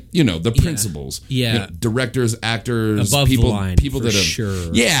 like, you know, the principals. Yeah. You know, directors, actors, Above people, the line, people for that have...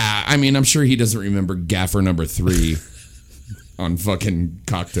 sure. Yeah. I mean, I'm sure he doesn't remember gaffer number 3 on fucking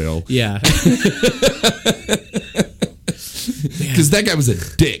Cocktail. Yeah. Because that guy was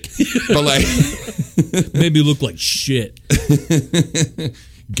a dick. But, like... Made me look like shit.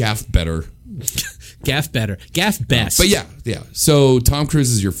 Gaff better. Gaff better. Gaff best. But yeah. So Tom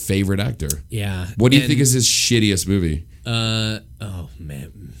Cruise is your favorite actor. Yeah. What do you think is his shittiest movie? Oh,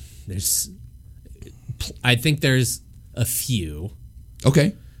 man. I think there's a few.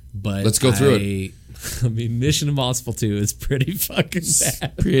 Okay. But let's go through it. I mean, Mission Impossible 2 is pretty fucking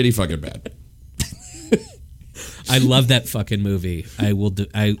bad. Pretty fucking bad. I love that fucking movie. I love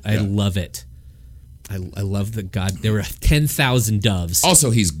it. I love the God. There were 10,000 doves. Also,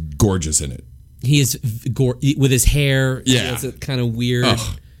 he's gorgeous in it. He is with his hair. Yeah. He has a kind of weird.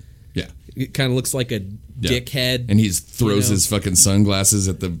 Oh, yeah. It kind of looks like a dickhead. And he throws his fucking sunglasses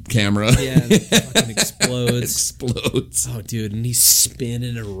at the camera. Yeah, and it fucking explodes. Explodes. Oh, dude, and he's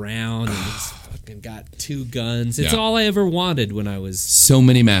spinning around, and he's fucking got 2 guns. It's Yeah. all I ever wanted when I was... So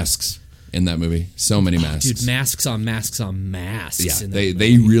many masks in that movie. So many masks. Dude, masks on masks on masks. Yeah, in that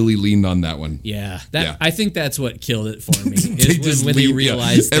they really leaned on that one. Yeah, Yeah. I think that's what killed it for me. They is when they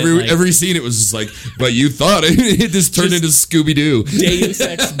realized that, every scene it was just like, but you thought it just turned into Scooby Doo. Deus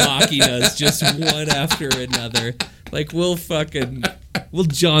Ex Machinas, just one after another. Like we'll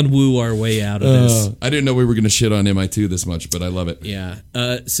John Woo our way out of this. I didn't know we were going to shit on MI2 this much, but I love it. Yeah.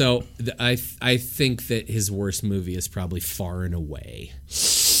 So I think that his worst movie is probably Far and Away.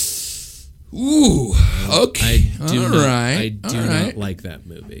 Ooh, okay. I do not like that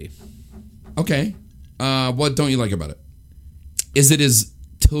movie. Okay. What don't you like about it? Is it his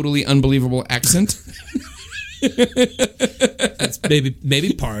totally unbelievable accent? That's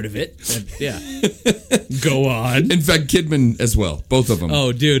maybe part of it. Yeah. Go on. In fact, Kidman as well. Both of them.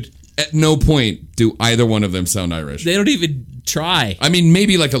 Oh, dude. At no point do either one of them sound Irish. They don't even try. I mean,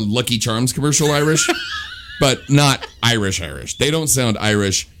 maybe like a Lucky Charms commercial Irish, but not Irish. They don't sound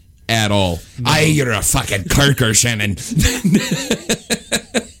Irish at all. No. You're a fucking Kirker, Shannon.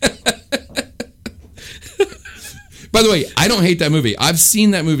 By the way, I don't hate that movie. I've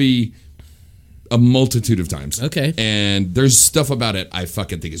seen that movie a multitude of times. Okay. And there's stuff about it I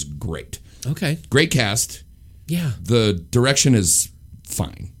fucking think is great. Okay. Great cast. Yeah. The direction is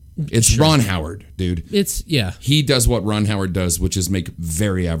fine. It's Ron Howard, dude. He does what Ron Howard does, which is make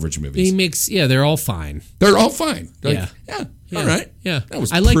very average movies. They're all fine. They're all fine. Yeah. All right. Yeah. That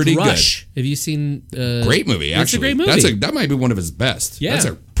was I like pretty Rush. good. Have you seen... great movie, actually. It's a great movie. That might be one of his best. Yeah. That's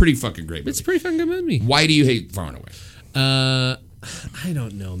a pretty fucking great movie. It's a pretty fucking good movie. Why do you hate Far and Away? I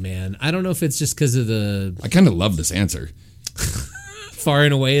don't know, man. I don't know if it's just because of the... I kind of love this answer. Far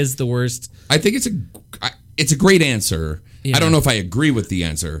and Away is the worst. I think it's a great answer. Yeah. I don't know if I agree with the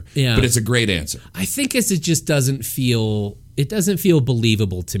answer, yeah. but it's a great answer. I think it just doesn't feel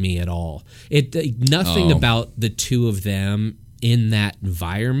believable to me at all. Nothing about the two of them in that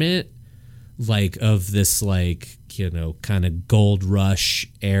environment, like of this, like, you know, kind of gold rush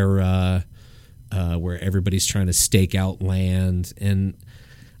era, where everybody's trying to stake out land, and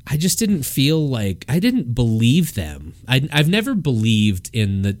I just didn't feel like I didn't believe them. I've never believed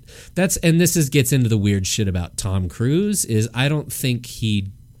in the gets into the weird shit about Tom Cruise is I don't think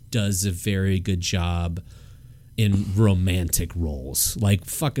he does a very good job in romantic roles. Like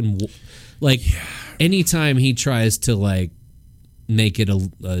anytime he tries to like make it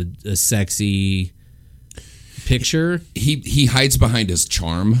a sexy picture, he hides behind his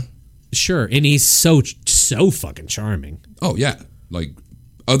charm. Sure, and he's so fucking charming. Oh yeah. like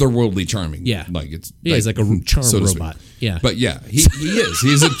otherworldly charming. Yeah. Like it's he's like a charm so to speak. robot. Yeah. But yeah, he is.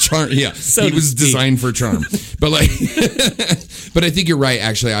 He's a charm. Yeah. So he to was speak. designed for charm. But like, but I think you're right.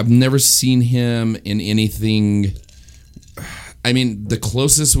 Actually, I've never seen him in anything. I mean, the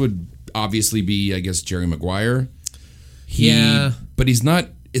closest would obviously be, I guess, Jerry Maguire. But he's not.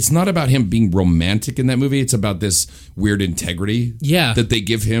 It's not about him being romantic in that movie. It's about this weird integrity that they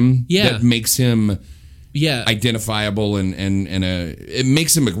give him that makes him identifiable and it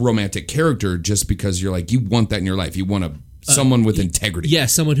makes him a romantic character just because you're like, you want that in your life. You want someone with integrity. Yeah,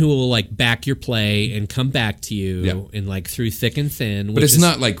 someone who will like back your play and come back to you and like through thick and thin. But it's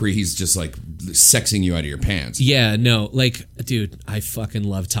not like where he's just like sexing you out of your pants. Yeah, no. Like, dude, I fucking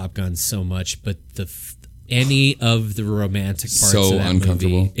love Top Gun so much, but any of the romantic parts of that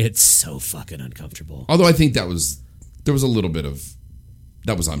movie, it's so fucking uncomfortable. Although I think there was a little bit of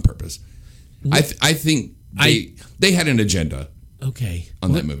that was on purpose. I think they had an agenda. Okay.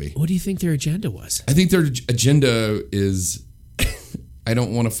 On that movie. What do you think their agenda was? I think their agenda is I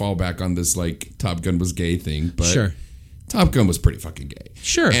don't want to fall back on this like Top Gun was gay thing, but sure. Top Gun was pretty fucking gay.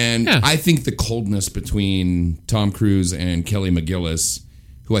 Sure. And I think the coldness between Tom Cruise and Kelly McGillis,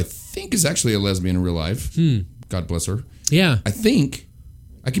 who I think is actually a lesbian in real life. God bless her. Yeah. I think,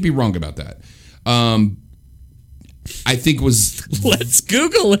 I could be wrong about that. I think was... Let's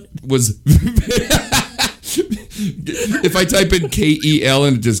Google it. Was... If I type in Kel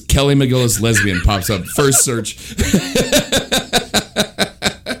and just Kelly McGillis lesbian pops up, first search.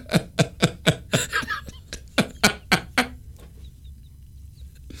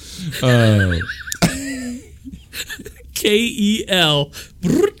 Kel.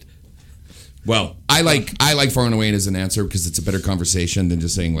 Well, I like Far and Away as an answer because it's a better conversation than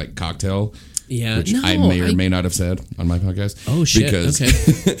just saying like cocktail. Yeah, which I may or may not have said on my podcast. Oh shit!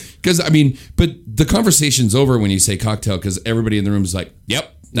 Because I mean, but the conversation's over when you say cocktail because everybody in the room is like, "Yep,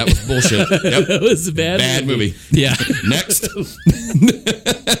 that was bullshit. Yep, that was a bad movie." Yeah. Next.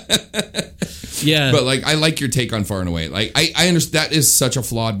 Yeah, but like, I like your take on Far and Away. Like, I understand that is such a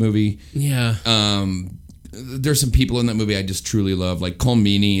flawed movie. Yeah. There's some people in that movie I just truly love. Like Colm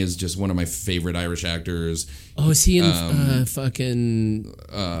Meaney is just one of my favorite Irish actors. Oh, is he in fucking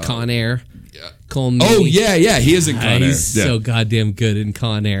Con Air? Colm Meaney. Oh yeah, he is in Con Air. He's so goddamn good in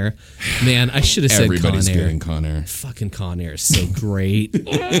Con Air. Man, I should have said Con Air. Everybody's good in Con Air. Fucking Con Air is so great.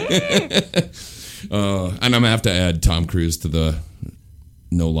 And I'm gonna have to add Tom Cruise to the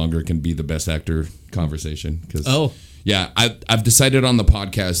no longer can be the best actor conversation because yeah, I've decided on the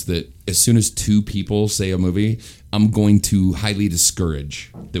podcast that as soon as two people say a movie, I'm going to highly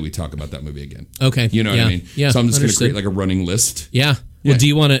discourage that we talk about that movie again. Okay. You know what I mean? Yeah. So I'm just going to create like a running list. Yeah. Well, do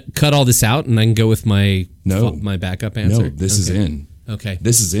you want to cut all this out and I can go with my backup answer? No, this is in. Okay.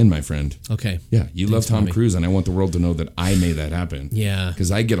 This is in, my friend. Okay. Yeah, you love Tom Cruise, and I want the world to know that I made that happen. Yeah.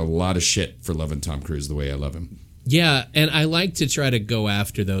 Because I get a lot of shit for loving Tom Cruise the way I love him. Yeah, and I like to try to go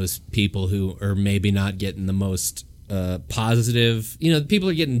after those people who are maybe not getting the most positive. You know, people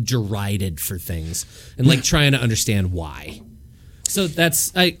are getting derided for things and like trying to understand why. So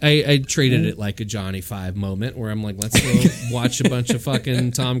that's I treated it like a Johnny Five moment where I'm like, let's go watch a bunch of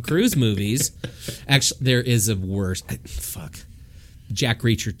fucking Tom Cruise movies. Actually, there is a worse. Jack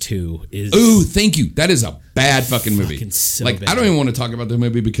Reacher 2 is... Ooh, thank you. That is a bad fucking movie. So like, bad. I don't even want to talk about the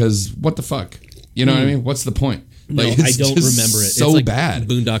movie because what the fuck? You know what I mean? What's the point? Like, no, I don't remember it. So it's like bad.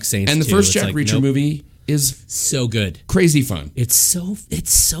 Boondock Saints. And the first Jack Reacher movie is so good, crazy fun. It's so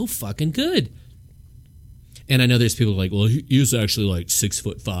fucking good. And I know there's people like, well, he was actually like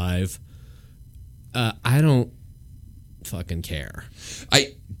 6'5". I don't fucking care.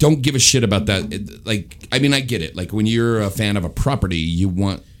 I don't give a shit about that. Like, I mean, I get it. Like when you're a fan of a property, you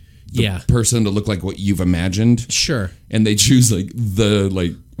want the person to look like what you've imagined. Sure. And they choose like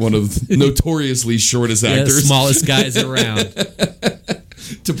one of the notoriously shortest actors, smallest guys around,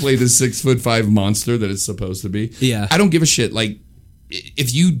 to play the 6'5" monster that it's supposed to be. Yeah. I don't give a shit. Like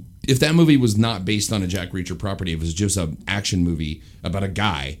if that movie was not based on a Jack Reacher property, it was just an action movie about a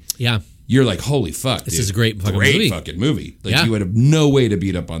guy. Yeah. You're like, holy fuck, this is a great fucking movie. Like you would have no way to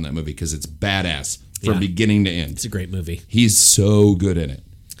beat up on that movie because it's badass from beginning to end. It's a great movie. He's so good in it.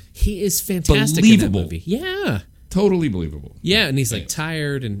 He is fantastic Believable. in that movie. Yeah. Totally believable. Yeah, and he's like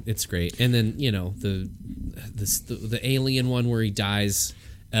tired and it's great. And then, you know, the alien one where he dies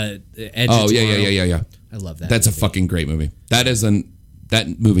Edge of Tomorrow. Yeah. I love that. That's a fucking great movie.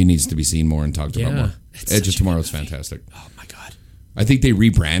 That movie needs to be seen more and talked about more. Edge of Tomorrow is fantastic. Oh my god. I think they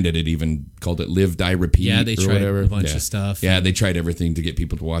rebranded it, even called it Live, Die, Repeat. Yeah, they tried whatever. a bunch of stuff. Yeah, they tried everything to get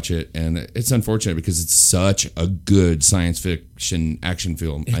people to watch it, and it's unfortunate because it's such a good science fiction action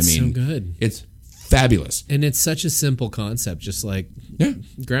film. It's so good. It's fabulous. And it's such a simple concept, just like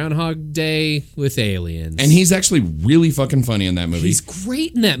Groundhog Day with aliens. And he's actually really fucking funny in that movie. He's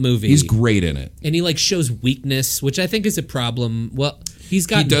great in that movie. He's great in it. And he like shows weakness, which I think is a problem. Well, he's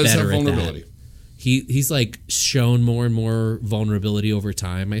gotten He does better have vulnerability. at that. He's like shown more and more vulnerability over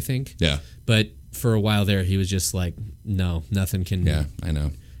time, I think. Yeah. But for a while there, he was just like, no, nothing can. Yeah, I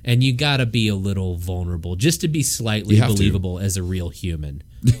know. And you got to be a little vulnerable just to be slightly believable as a real human.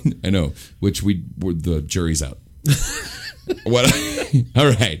 I know, which the jury's out. What? All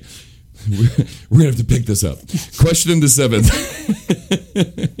right. We're going to have to pick this up. Question the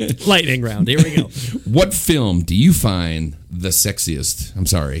 7th. Lightning round. Here we go. What film do you find the sexiest? I'm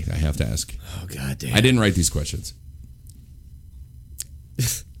sorry, I have to ask. Oh, God damn. I didn't write these questions.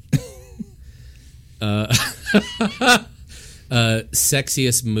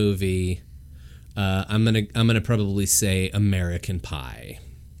 Sexiest movie. I'm gonna probably say American Pie.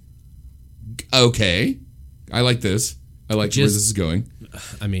 Okay. I like this. I like where this is going.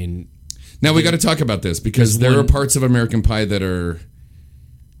 I mean, now we got to talk about this because there are parts of American Pie that are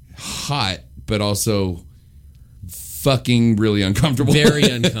hot, but also fucking really uncomfortable. Very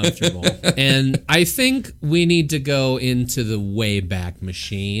uncomfortable. And I think we need to go into the Wayback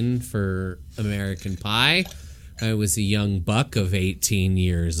Machine for American Pie. I was a young buck of 18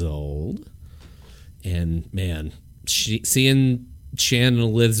 years old. And, man, seeing Shannon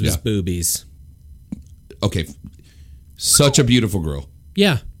Elizabeth's boobies. Okay. Such a beautiful girl.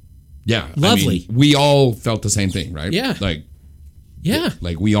 Yeah. Yeah. Lovely. I mean, we all felt the same thing, right? Yeah. Like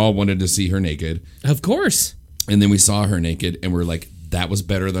we all wanted to see her naked. Of course. And then we saw her naked and we're like, that was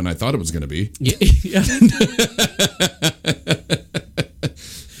better than I thought it was going to be. Yeah.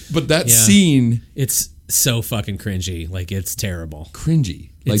 But that scene... It's so fucking cringy. Like, it's terrible.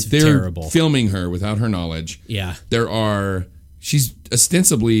 Cringy. It's like, they're terrible. filming her without her knowledge. Yeah. She's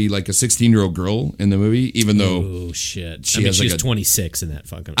ostensibly like a 16-year-old girl in the movie, even though... Oh, shit. She's like 26 in that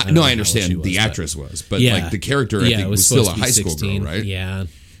fucking... I understand the actress was, but like the character, I think, was still a high school girl, right? Yeah.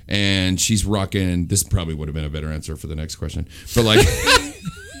 And she's rocking... This probably would have been a better answer for the next question. But like...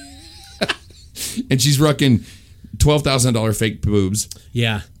 and she's rocking $12,000 fake boobs.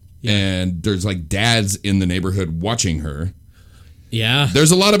 Yeah. And there's like dads in the neighborhood watching her. Yeah.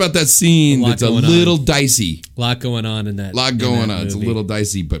 There's a lot about that scene that's a little dicey. A lot going on in that. It's a little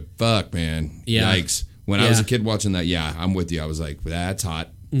dicey, but fuck, man. Yeah. Yikes. When I was a kid watching that, I'm with you. I was like, that's hot.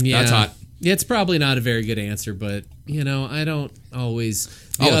 Yeah. That's hot. Yeah, it's probably not a very good answer, but, I don't always...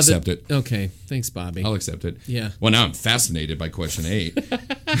 I'll accept it. Okay. Thanks, Bobby. I'll accept it. Yeah. Well, now I'm fascinated by question 8. I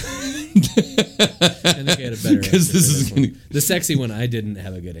think I had a better answer. The sexy one, I didn't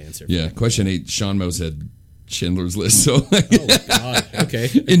have a good answer for. Yeah, question 8, Sean Moe said Schindler's List. So, oh, God. Okay.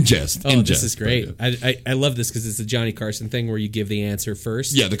 In jest. This is great. I love this because it's a Johnny Carson thing where you give the answer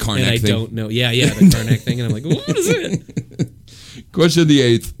first. Yeah, the Karnak thing. And I don't know. Yeah, the Karnak thing. And I'm like, what is it? Question the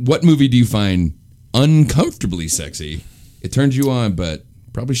 8th. What movie do you find uncomfortably sexy? It turns you on, but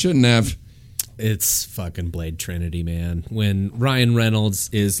probably shouldn't have. It's fucking Blade Trinity, man. When Ryan Reynolds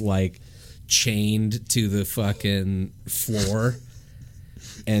is like chained to the fucking floor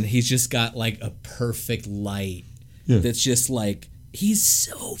and he's just got like a perfect light that's just like, he's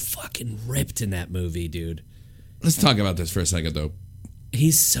so fucking ripped in that movie, dude. Let's talk about this for a second, though.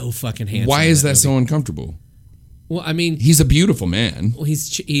 He's so fucking handsome. Why is that so uncomfortable? Well, I mean, he's a beautiful man. Well,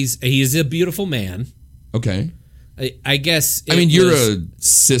 he's a beautiful man. Okay. I guess. You're a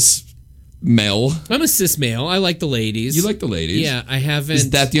cis male. I'm a cis male. I like the ladies. You like the ladies? Yeah, I haven't. Is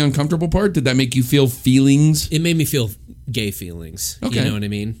that the uncomfortable part? Did that make you feel feelings? It made me feel gay feelings. Okay. You know what I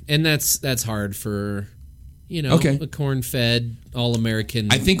mean? And that's hard for, a corn-fed,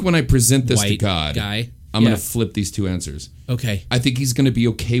 all-American. I think when I present this to white God, guy, I'm going to flip these two answers. Okay. I think he's going to be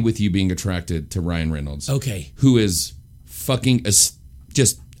okay with you being attracted to Ryan Reynolds. Okay. Who is fucking just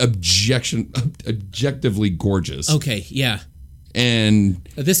objectively gorgeous. Okay, yeah. And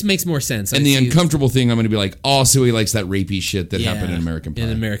this makes more sense. And the uncomfortable thing, I'm going to be like, oh, so he likes that rapey shit that happened in American Pie. In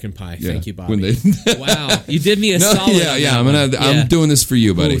American Pie. Yeah. Thank you, Bobby. Wow. You did me a solid. Yeah. I'm doing this for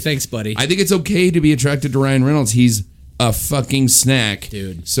you, buddy. Ooh, thanks, buddy. I think it's okay to be attracted to Ryan Reynolds. He's a fucking snack.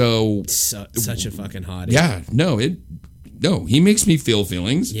 Dude. So such a fucking hottie. Yeah. No, he makes me feel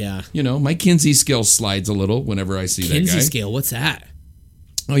feelings. Yeah. My Kinsey scale slides a little whenever I see that guy. Kinsey scale, what's that?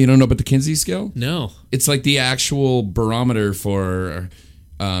 Oh, you don't know about the Kinsey scale? No. It's like the actual barometer for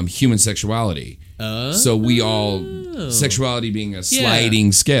human sexuality. So we all, sexuality being a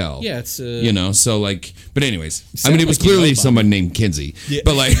sliding scale. Yeah, it's so like, but anyways, it was clearly someone named Kinsey. Yeah.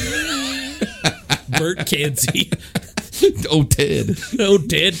 But like Bert Kinsey. Oh, Ted. Oh,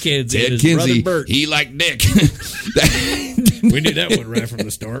 Ted Kinsey. Ted Kinsey. He liked dick. We knew that one right from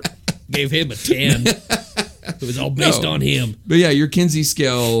the start. Gave him a 10. It was all based on him. But yeah, your Kinsey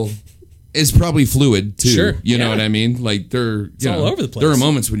scale is probably fluid too. Sure, You know what I mean? Like it's all over the place. There are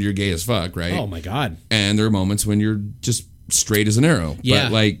moments when you're gay as fuck, right? Oh my God. And there are moments when you're just straight as an arrow. Yeah.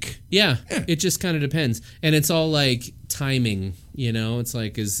 But like, yeah, it just kind of depends. And it's all like timing, you know? It's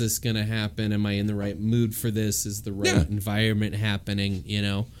like, is this going to happen? Am I in the right mood for this? Is the right environment happening, you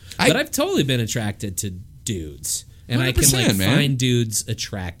know? But I've totally been attracted to dudes. And I can like find dudes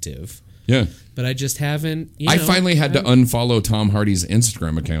attractive. Yeah. But I just haven't, I finally had to unfollow Tom Hardy's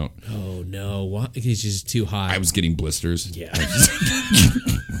Instagram account. Oh no, what? He's just too hot. I was getting blisters. Yeah.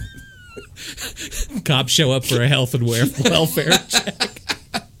 Cops show up for a health and welfare check.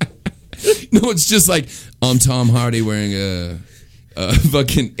 No, it's just like, I'm Tom Hardy wearing a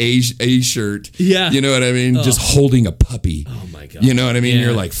fucking A shirt. Yeah. You know what I mean? Just holding a puppy. Oh my God. You know what I mean? Yeah.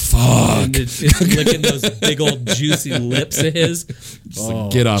 You're like, fuck. And it's licking those big old juicy lips of his. Just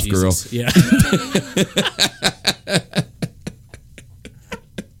like, get off, Jesus. girl. Yeah.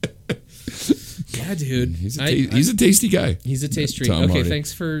 Yeah, dude. He's a tasty guy. He's a taste treat. Tom Hardy.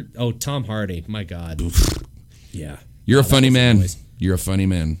 Thanks for... Oh, Tom Hardy. My God. Yeah. You're a funny man. You're a funny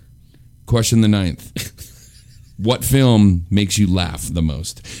man. Question the 9th. What film makes you laugh the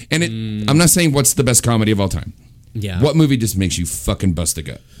most? And I'm not saying what's the best comedy of all time. Yeah. What movie just makes you fucking bust a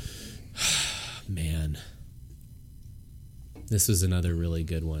gut? Man. This was another really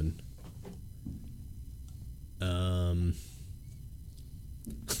good one. No,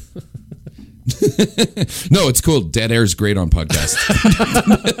 it's cool. Dead air's great on podcasts.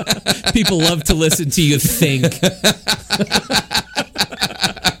 People love to listen to you think.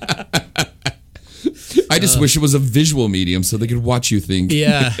 I just wish it was a visual medium so they could watch you think.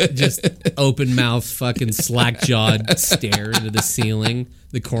 Yeah, just open mouth, fucking slack jawed stare into the ceiling,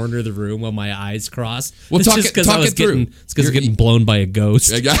 the corner of the room while my eyes cross. Well, it's talk just because it I was through. It's because getting blown by a ghost.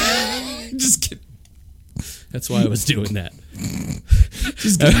 Just kidding. That's why I was doing that.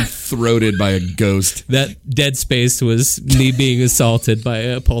 Just getting throated by a ghost. That dead space was me being assaulted by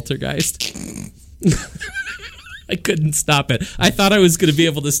a poltergeist. I couldn't stop it. I thought I was going to be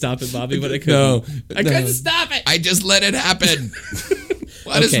able to stop it, Bobby, but I couldn't. I couldn't stop it. I just let it happen.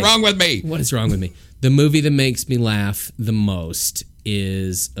 What is wrong with me? What is wrong with me? The movie that makes me laugh the most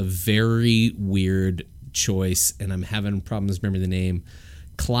is a very weird choice, and I'm having problems remembering the name.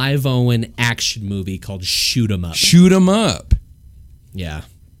 Clive Owen action movie called Shoot 'Em Up. Shoot 'em up. Yeah.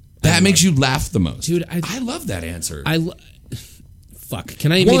 That makes you laugh the most. Dude, I love that answer. Fuck.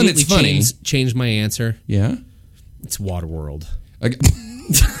 Can I immediately it's funny. change my answer? Yeah? It's Waterworld. Okay.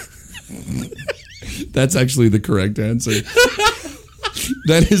 That's actually the correct answer.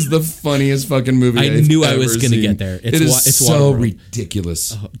 That is the funniest fucking movie I knew I was going to get there. It's so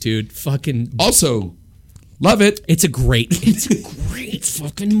ridiculous. Oh, dude, fucking... Also, love it. It's a great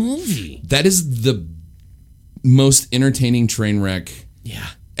fucking movie. That is the most entertaining train wreck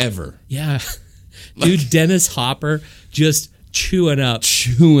ever. Yeah. Dude, Dennis Hopper just chewing it up.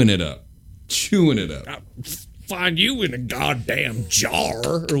 Find you in a goddamn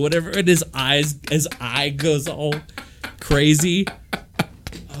jar or whatever. And his eye goes all crazy.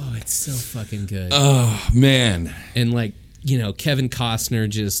 Oh, it's so fucking good. Oh, man. And like, you know, Kevin Costner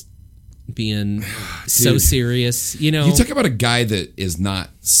just being so serious, you know. You talk about a guy that is not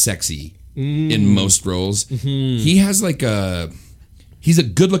sexy in most roles. Mm-hmm. He has he's a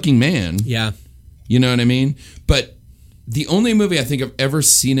good-looking man. Yeah. You know what I mean? But the only movie I think I've ever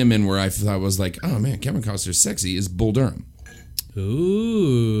seen him in where I thought was like, oh man, Kevin Costner's sexy is Bull Durham.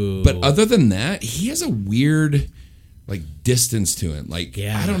 Ooh. But other than that, he has a weird distance to him. I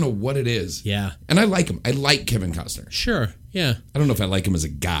don't know what it is. Yeah. And I like him. I like Kevin Costner. Sure. Yeah. I don't know if I like him as a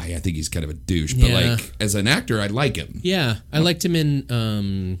guy. I think he's kind of a douche. But as an actor, I like him. Yeah. I liked him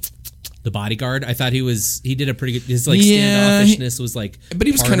in The Bodyguard. I thought he did a pretty good, his standoffishness was but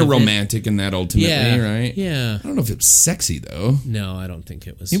he was kind of romantic in that ultimately, right? Yeah. I don't know if it was sexy though. No, I don't think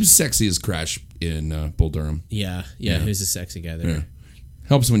it was. He was sexy as Crash in Bull Durham. Yeah. He was a sexy guy there. Yeah.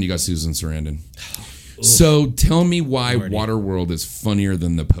 Helps when you got Susan Sarandon. So tell me why Waterworld is funnier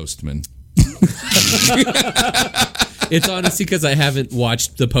than The Postman. It's honestly because I haven't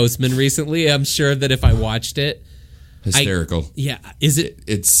watched The Postman recently. I'm sure that if I watched it, hysterical. Is it?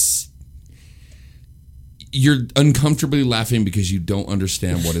 You're uncomfortably laughing because you don't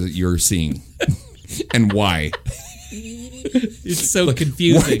understand what you're seeing and why. It's so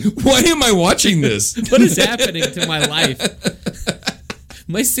confusing. Why am I watching this? What is happening to my life?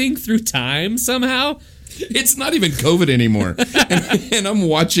 Am I seeing through time somehow? It's not even COVID anymore. And I'm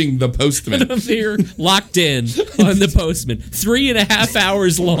watching The Postman. I'm here locked in on The Postman. 3.5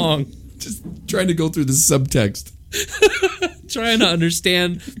 hours long. Just trying to go through the subtext. trying to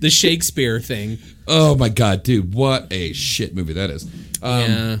understand the Shakespeare thing. Oh my god, dude, what a shit movie that is.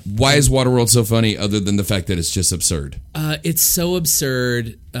 Yeah. Why is Waterworld so funny other than the fact that it's just absurd? It's so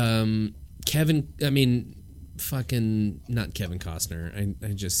absurd. Not Kevin Costner.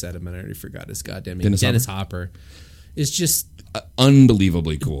 I just said him and I already forgot his goddamn name. Dennis Hopper is just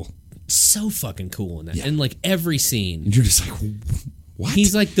Unbelievably cool. so fucking cool in that. And like every scene. And you're just like, what?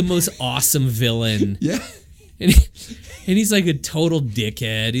 He's like the most awesome villain. Yeah. And he's like a total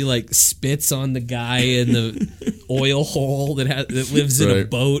dickhead. He like spits on the guy in the oil hole that lives in a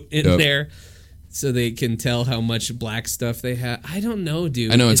boat in there, so they can tell how much black stuff they have. I don't know,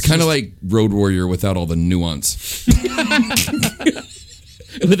 dude. I know it's kind of like Road Warrior without all the nuance,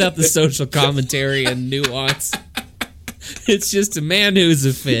 without the social commentary and nuance. It's just a man who's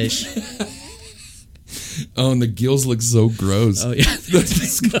a fish. Oh, and the gills look so gross. Oh, yeah.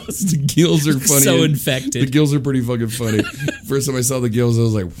 The gills are funny. So infected. The gills are pretty fucking funny. First time I saw the gills, I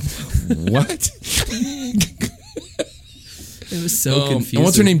was like, what? It was so confusing. And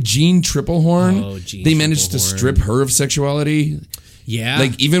what's her name? Jean Triplehorn? Oh, Jean They managed to Triplehorn. strip her of sexuality. Yeah.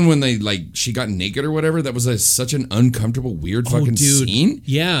 Like, even when she got naked or whatever, that was such an uncomfortable, weird fucking scene.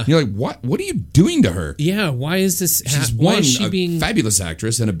 Yeah. You're like, what? What are you doing to her? Yeah, why is this... She's is she a being... fabulous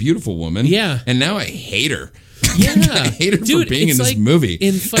actress and a beautiful woman. Yeah. And now I hate her. Yeah. I hate her Dude, for being in it's this like movie.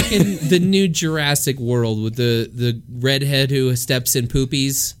 In fucking the new Jurassic World with the redhead who steps in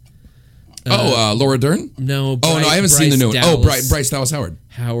poopies. Laura Dern? No. I haven't seen the new one. Bryce Dallas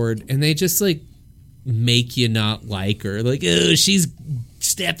Howard. And they just like make you not like her. Like, oh, she's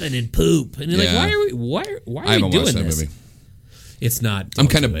stepping in poop. And you're like, why are we doing this? Movie. It's not. I'm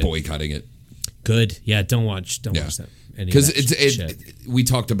kind of boycotting it. Good. Yeah, don't watch that. Because we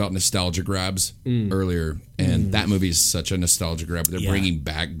talked about nostalgia grabs earlier, and that movie is such a nostalgia grab. They're bringing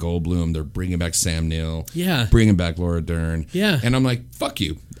back Goldblum, they're bringing back Sam Neill, bringing back Laura Dern, and I'm like, fuck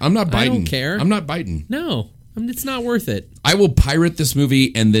you, I'm not biting. I don't care. I'm not biting. No, it's not worth it. I will pirate this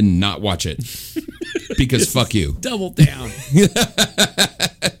movie and then not watch it because fuck you. Double down. You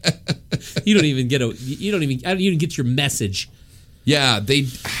don't even get your message. Yeah,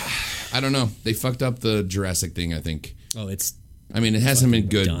 I don't know. They fucked up the Jurassic thing, I think. Oh, it hasn't been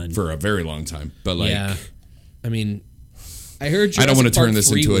good for a very long time. But I heard Jurassic I don't want to turn Park this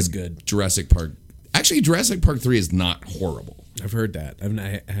 3 into was a good. Jurassic Park. Actually, Jurassic Park 3 is not horrible. I've heard that.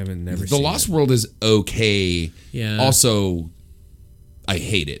 I haven't never The seen Lost it. World is okay. Yeah. Also, I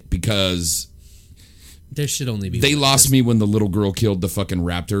hate it because there should only be they one. lost me when the little girl killed the fucking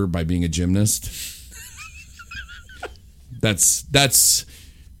raptor by being a gymnast. That's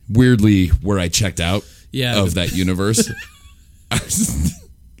weirdly where I checked out of that universe.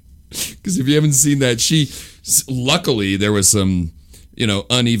 Because if you haven't seen that, luckily there was some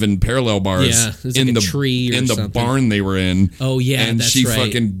uneven parallel bars in the tree or in the something. barn they were in. Oh yeah, and that's she right.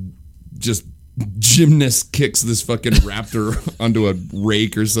 fucking just gymnast kicks this fucking raptor onto a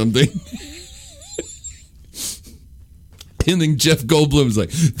rake or something. And then Jeff Goldblum's like,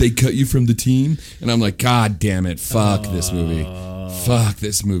 they cut you from the team? And I'm like, God damn it. Fuck this movie. Fuck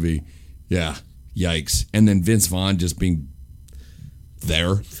this movie. Yeah. Yikes. And then Vince Vaughn just being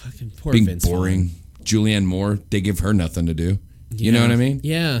there. Fucking poor being Vince boring. Vaughn. Julianne Moore, they give her nothing to do. You know what I mean?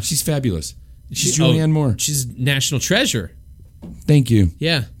 Yeah. She's fabulous. She's Julianne Moore. She's national treasure. Thank you.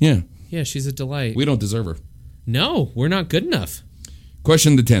 Yeah. Yeah. Yeah, she's a delight. We don't deserve her. No, we're not good enough.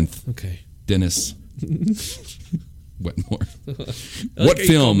 Question the 10th. Okay. Dennis. Wetmore. What film?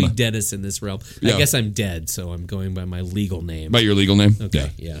 You call me Dennis in this realm. Yeah. I guess I'm dead, so I'm going by my legal name. By your legal name?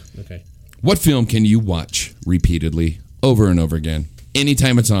 Okay. Yeah. Okay. What film can you watch repeatedly over and over again?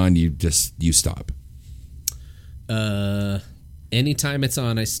 Anytime it's on, you stop. Anytime it's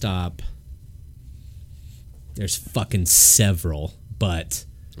on, I stop. There's fucking several, but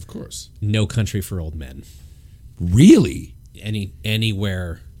of course, No Country for Old Men. Really?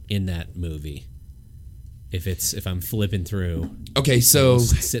 Anywhere in that movie. If I'm flipping through, okay, so I'll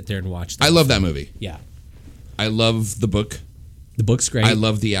sit there and watch that. I love that movie. Yeah. I love the book. The book's great. I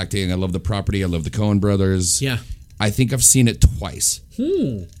love the acting. I love the property. I love the Coen brothers. Yeah. I think I've seen it twice.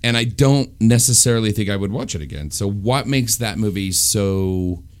 And I don't necessarily think I would watch it again. So what makes that movie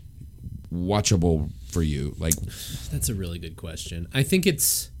so watchable for you? Like, that's a really good question. I think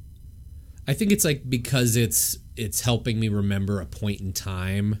it's like because it's helping me remember a point in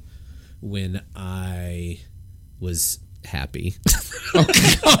time when I was happy.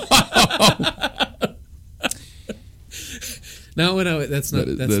 Not when I. That's not.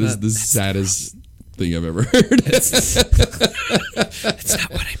 That is the saddest thing I've ever heard. That's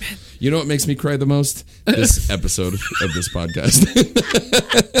not what I meant. You know what makes me cry the most? This episode of this podcast.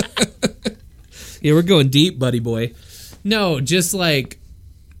 Yeah, we're going deep, buddy boy. No, just like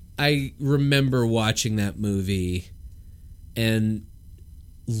I remember watching that movie and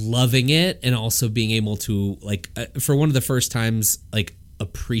loving it, and also being able to like for one of the first times like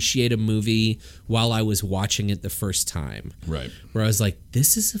appreciate a movie while I was watching it the first time. Right. Where I was like,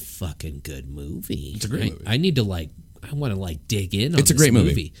 this is a fucking good movie. It's a great movie. I need to like, I want to like dig in on It's a this great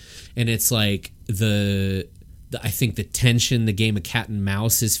movie. And it's like I think the tension, the game of cat and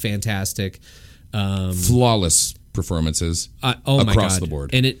mouse is fantastic. Flawless performances across the board.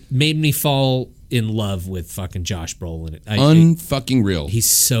 And it made me fall in love with fucking Josh Brolin. Unfucking real. He's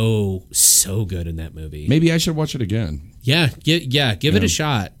so good in that movie. Maybe I should watch it again. Yeah, give it a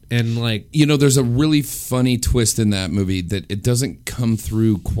shot. And like, you know, there's a really funny twist in that movie that it doesn't come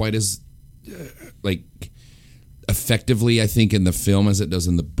through quite as like effectively, I think, in the film as it does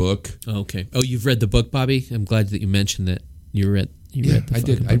in the book. Okay. Oh, you've read the book, Bobby? I'm glad that you mentioned that you read. I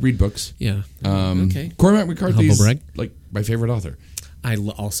did. I read books. Yeah. Okay. Cormac McCarthy's Humble brag. like my favorite author. I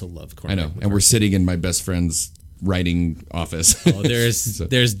also love Cormac. I know, and we're sitting in my best friend's writing office. Oh,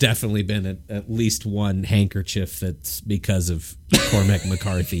 there's definitely been at least one handkerchief that's because of Cormac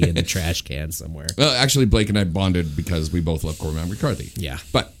McCarthy in the trash can somewhere. Well, actually, Blake and I bonded because we both love Cormac McCarthy. Yeah.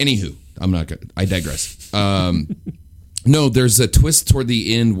 But anywho, I digress. No, there's a twist toward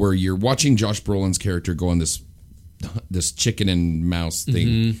the end where you're watching Josh Brolin's character go on this chicken and mouse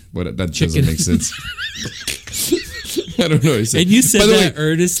thing. What that doesn't make sense. I don't know. And you said that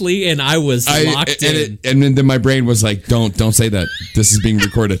earnestly, and I was locked in. And then my brain was like, "Don't say that. This is being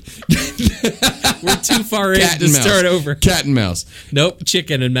recorded." We're too far in to start over. Cat and mouse. Nope,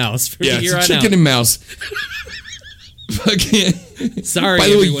 chicken and mouse. From Yeah, here on chicken out. and mouse. Sorry, by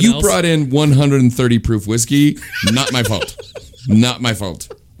the way, everyone you else. brought in 130 proof whiskey. Not my fault. Not my fault.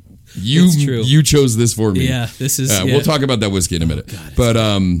 It's true. You chose this for me. Yeah, this is. We'll talk about that whiskey in a minute. God, but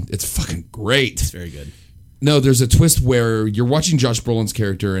it's fucking great. It's very good. No, there's a twist where you're watching Josh Brolin's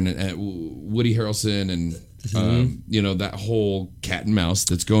character and Woody Harrelson and you know, that whole cat and mouse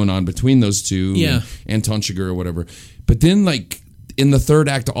that's going on between those two. Yeah. And Anton Chigurh or whatever. But then, like, in the third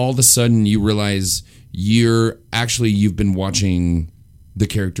act, all of a sudden you realize you've been watching the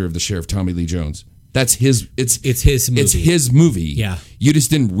character of the Sheriff Tommy Lee Jones. That's his. It's his movie. It's his movie. Yeah. You just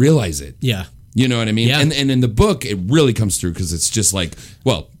didn't realize it. Yeah. You know what I mean? Yeah. And in the book, it really comes through because it's just like,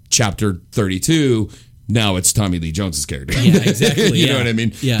 well, chapter 32. Now it's Tommy Lee Jones's character. Yeah, exactly. You know what I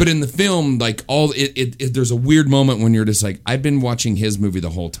mean? Yeah. But in the film, like there's a weird moment when you're just like, I've been watching his movie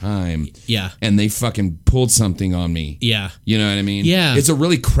the whole time. Yeah. And they fucking pulled something on me. Yeah. You know what I mean? Yeah. It's a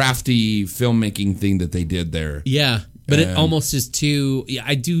really crafty filmmaking thing that they did there. Yeah. But it almost is too. Yeah,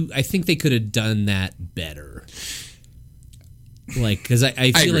 I think they could have done that better. Like, because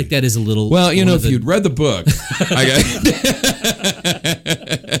I feel like that is a little. Well, you know, if you'd read the book,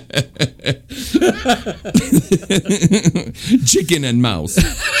 chicken and mouse.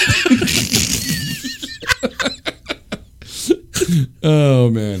 Oh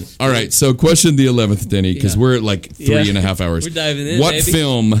man! All right, so question the 11th, Denny, because we're at like 3.5 hours. We're diving in. What baby.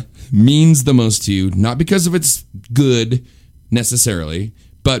 film means the most to you? Not because of its good necessarily,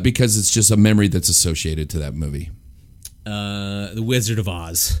 but because it's just a memory that's associated to that movie. The Wizard of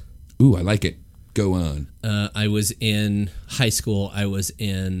Oz. Ooh, I like it. Go on. I was in high school. I was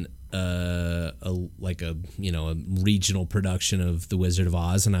in a regional production of The Wizard of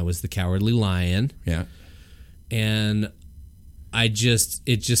Oz, and I was the Cowardly Lion. Yeah. And it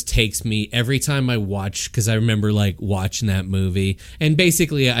just takes me every time I watch, because I remember like watching that movie, and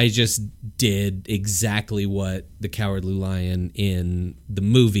basically I just did exactly what the Cowardly Lion in the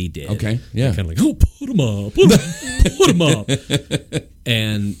movie did. Okay, yeah. Kind of like, oh, put him up, put him up.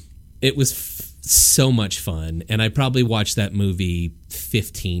 And it was so much fun, and I probably watched that movie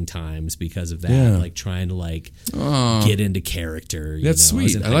 15 times because of that, like trying to like get into character. That's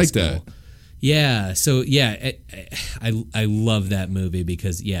sweet. I like that. Yeah, so yeah, I love that movie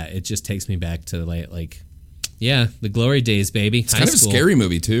because it just takes me back to like the glory days, baby. It's kind of a scary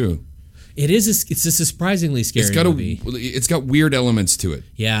movie too. It is. It's a surprisingly scary movie. It's got weird elements to it.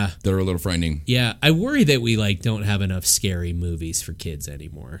 Yeah, that are a little frightening. Yeah, I worry that we like don't have enough scary movies for kids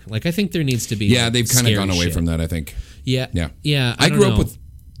anymore. Like I think there needs to be. Yeah, they've kind of gone away from that. I think. Yeah. I grew up with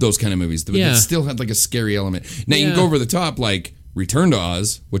those kind of movies that still had like a scary element. Now you can go over the top like Return to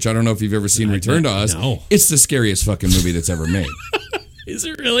Oz, which I don't know if you've ever seen Return to Oz. No. It's the scariest fucking movie that's ever made. Is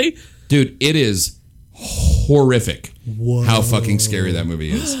it really? Dude, it is horrific. Whoa. How fucking scary that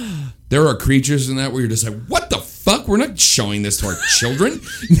movie is. There are creatures in that where you're just like, what the fuck? We're not showing this to our children.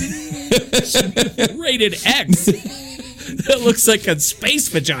 Rated X. That looks like a space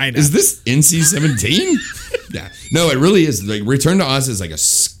vagina. Is this NC-17? Yeah. No, it really is. Like Return to Oz is like a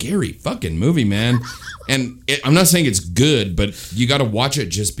scary fucking movie, man. And I'm not saying it's good, but you got to watch it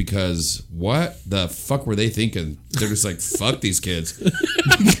just because what the fuck were they thinking? They're just like, fuck these kids.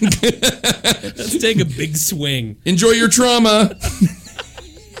 Let's take a big swing. Enjoy your trauma.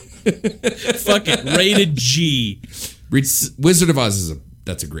 Fuck it. Rated G. Wizard of Oz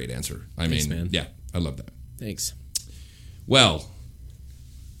that's a great answer. Thanks, man. Yeah, I love that. Thanks. Well,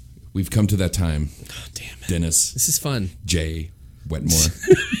 we've come to that time. Oh, damn it. Dennis. This is fun. J. Wetmore.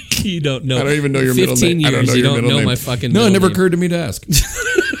 You don't know. I don't even know your middle name. 15 years, you don't know my fucking No, it middle never name. occurred to me to ask.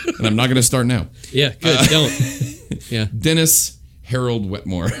 And I'm not going to start now. Yeah, good. Don't. Yeah. Dennis Harold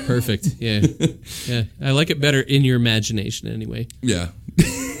Wetmore. Perfect. Yeah. Yeah. I like it better in your imagination anyway. Yeah.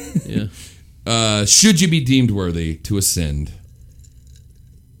 Yeah. Should you be deemed worthy to ascend,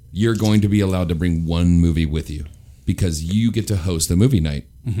 you're going to be allowed to bring one movie with you because you get to host a movie night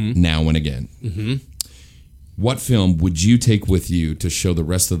now and again. Mm-hmm. What film would you take with you to show the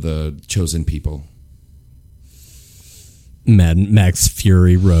rest of the chosen people? Mad Max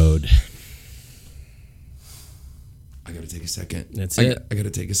Fury Road. I got to take a second. That's it. I got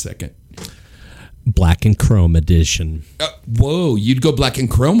to take a second. Black and Chrome edition. Whoa, you'd go black and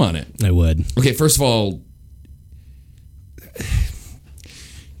chrome on it. I would. Okay, first of all,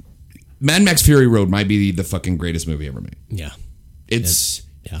 Mad Max Fury Road might be the fucking greatest movie ever made. Yeah. It's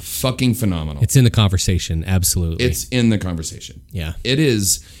fucking phenomenal. It's in the conversation. Absolutely. It's in the conversation. Yeah. It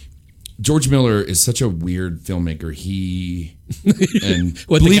is. George Miller is such a weird filmmaker. And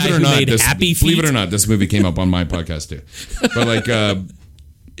What, believe the guy it or who not, made Happy believe it Feet? or not, this movie came up on my podcast too. But like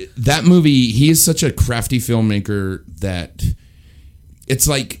that movie, he is such a crafty filmmaker that it's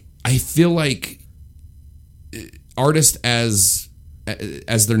like I feel like artists as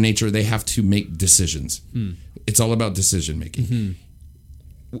their nature, they have to make decisions. It's all about decision making. Mm-hmm.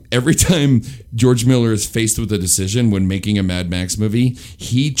 Every time George Miller is faced with a decision when making a Mad Max movie,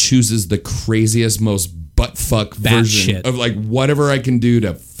 he chooses the craziest, most butt-fuck version shit of like whatever I can do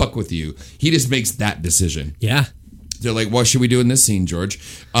to fuck with you. He just makes that decision. Yeah. They're like, what should we do in this scene, George?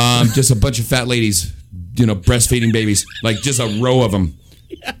 Just a bunch of fat ladies, breastfeeding babies, like just a row of them.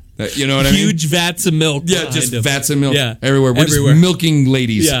 Yeah. You know what I mean? Huge vats of milk. Yeah, just them. vats of milk everywhere. We're just milking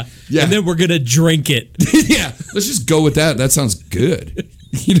ladies. Yeah. And then we're going to drink it. Yeah. Let's just go with that. That sounds good.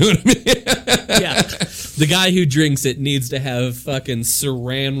 You know what I mean? Yeah. The guy who drinks it needs to have fucking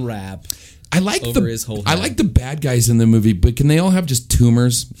saran wrap over his whole head. I like the bad guys in the movie, but can they all have just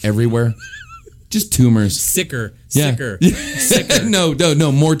tumors everywhere? Just tumors. Sicker.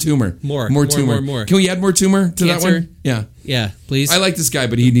 No, more tumor. More tumor. Can we add more tumor to that one? Yeah. Yeah, please. I like this guy,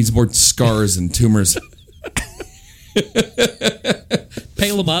 but he needs more scars and tumors.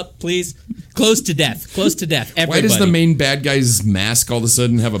 Pale him up, please. Close to death. Everybody. Why does the main bad guy's mask all of a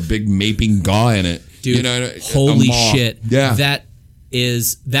sudden have a big maping gaw in it? Dude, holy shit. Yeah.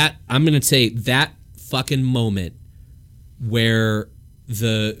 I'm going to say that fucking moment where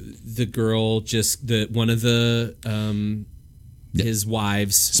the girl one of the his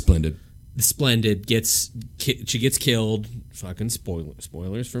wives, Splendid gets killed. Fucking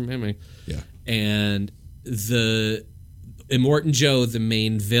spoilers from him. Yeah. And the Immortan Joe, the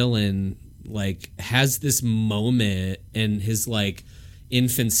main villain, like has this moment and his like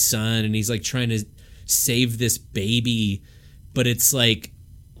infant son, and he's like trying to save this baby, but it's like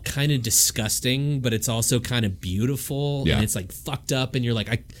kind of disgusting, but it's also kind of beautiful. Yeah. And it's like fucked up, and you're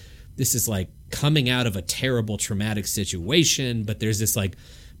like, this is like coming out of a terrible traumatic situation, but there's this like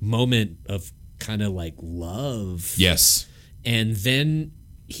moment of kind of like love. Yes. And then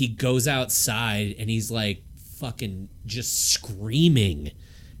he goes outside and he's like fucking just screaming,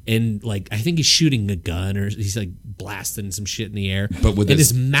 and like I think he's shooting a gun or he's like blasting some shit in the air. But with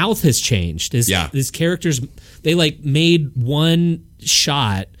his mouth has changed. His characters, they like made one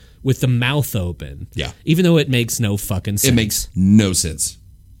shot with the mouth open. Yeah. Even though it makes no fucking sense. It makes no sense.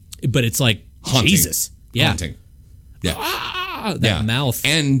 But it's like Haunting. Jesus. Yeah. Haunting. Yeah. That mouth.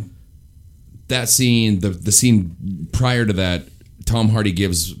 And that scene, the scene prior to that, Tom Hardy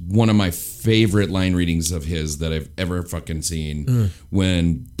gives one of my favorite line readings of his that I've ever fucking seen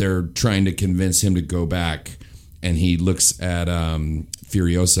when they're trying to convince him to go back, and he looks at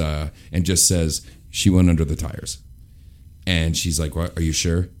Furiosa and just says, "She went under the tires." And she's like, "What? Are you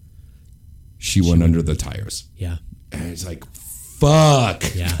sure?" She went under the tires. Yeah. And it's like, fuck.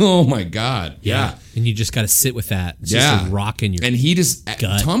 Yeah. Oh my God. Yeah. And you just got to sit with that. It's just a rock in your And he just,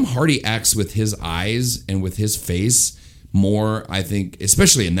 gut. Tom Hardy acts with his eyes and with his face more, I think,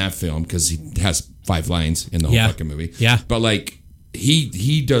 especially in that film, because he has 5 lines in the whole fucking movie. Yeah. But like,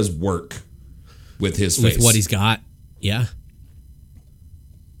 he does work with his face. With what he's got. Yeah.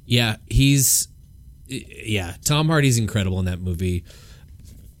 Yeah. Tom Hardy's incredible in that movie.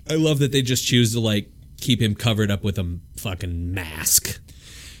 I love that they just choose to like keep him covered up with a fucking mask.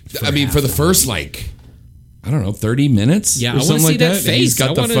 I mean, for the first, like, I don't know, 30 minutes? Yeah, or I want to something see like that that. face. And he's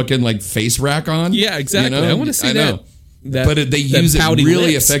got I wanna... fucking, like, face rack on. Yeah, exactly. You know? I want to see that. But they use it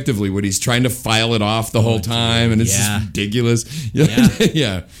really effectively when he's trying to file it off the whole time, and it's just ridiculous.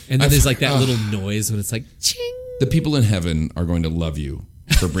 Yeah. And then there's like that little noise when it's like, ching. The people in heaven are going to love you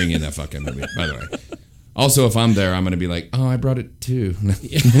for bringing that fucking movie, by the way. Also, if I'm there, I'm going to be like, oh, I brought it too.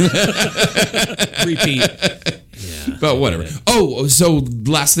 Repeat. Yeah. But whatever. Oh, so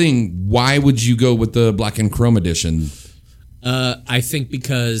last thing, why would you go with the black and chrome edition? I think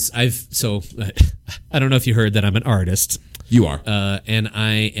because I don't know if you heard that I'm an artist. You are. And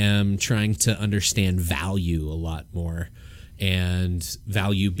I am trying to understand value a lot more, and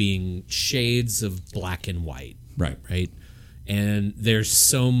value being shades of black and white. Right. And there's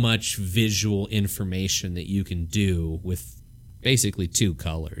so much visual information that you can do with basically two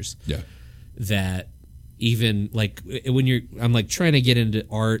colors. Yeah. That even like when I'm like trying to get into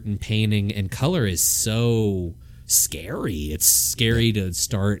art and painting, and color is so scary. It's scary to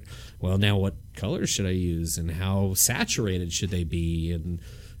start. Well, now what colors should I use, and how saturated should they be, and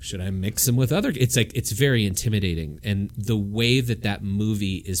should I mix them with other? It's like it's very intimidating, and the way that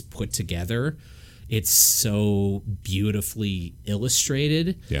movie is put together, it's so beautifully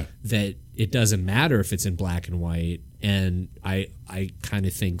illustrated that it doesn't matter if it's in black and white. And I kind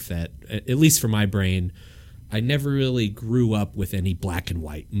of think that, at least for my brain, I never really grew up with any black and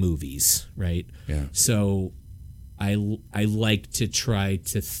white movies, right? Yeah. So I like to try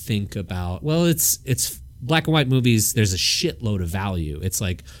to think about, well, it's black and white movies. There's a shitload of value. It's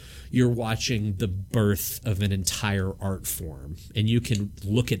like you're watching the birth of an entire art form, and you can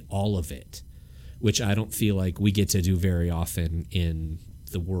look at all of it, which I don't feel like we get to do very often in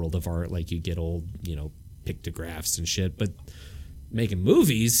the world of art. Like you get old, pictographs and shit, but making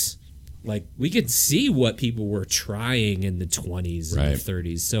movies, like we could see what people were trying in the 20s and the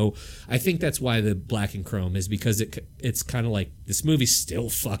 30s. So I think that's why the black and chrome is, because it's kind of like this movie's still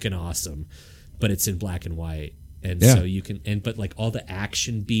fucking awesome, but it's in black and white. And so you can, but like all the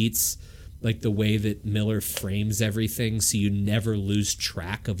action beats, like the way that Miller frames everything, so you never lose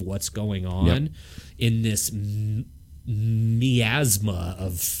track of what's going on in this miasma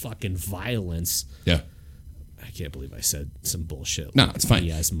of fucking violence. Yeah. I can't believe I said some bullshit. No, it's fine.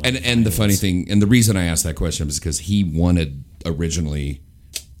 And the funny thing, and the reason I asked that question is because he wanted originally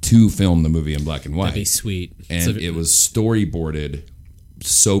to film the movie in black and white. That'd be sweet. And it was storyboarded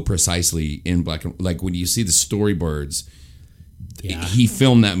so precisely in black and white. Like when you see the storyboards, he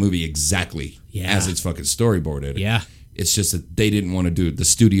filmed that movie exactly as it's fucking storyboarded. Yeah. It's just that they didn't want to do it. The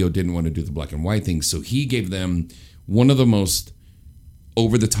studio didn't want to do the black and white thing. So he gave them one of the most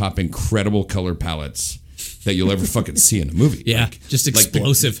over-the-top, incredible color palettes that you'll ever fucking see in a movie. Yeah, like, just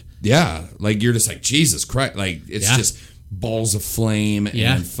explosive. Like you're just like, Jesus Christ. Like it's just balls of flame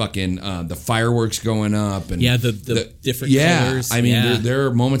and fucking the fireworks going up. And the different colors. I mean, there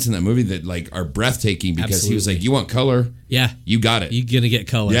are moments in that movie that like are breathtaking because he was like, you want color? Yeah. You got it. You're going to get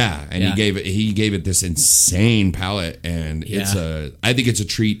color. Yeah. And he gave it this insane palette, and I think it's a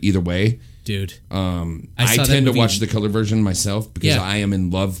treat either way. Dude. I tend to watch the color version myself because I am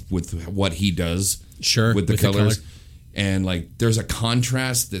in love with what he does. Sure, with the colors. And like there's a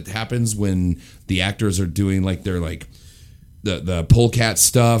contrast that happens when the actors are doing like their like the polecat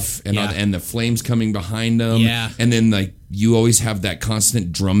stuff and the flames coming behind them. Yeah. And then like you always have that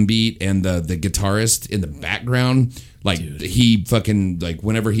constant drum beat and the guitarist in the background. Like he fucking like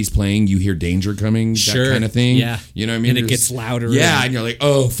whenever he's playing, you hear danger coming, that kind of thing. Yeah. You know what I mean? And it gets louder. Yeah, and you're like,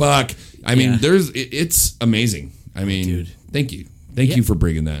 oh fuck. I mean, it's amazing. I mean, thank you. Thank you for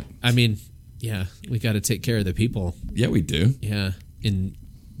bringing that. I mean, yeah, we got to take care of the people. Yeah, we do. Yeah, in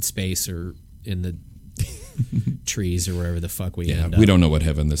space or in the trees or wherever the fuck we end up. We don't know what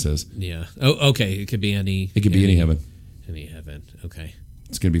heaven this is. Yeah. Oh, okay. It could be any. It could be any heaven. Any heaven. Okay.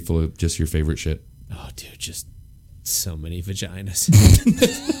 It's gonna be full of just your favorite shit. Oh, dude, just so many vaginas.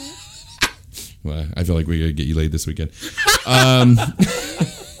 Well, I feel like we gotta get you laid this weekend.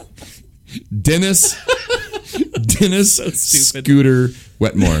 Dennis so Scooter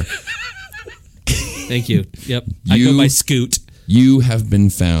Wetmore. Thank you. Yep. I go by Scoot. You have been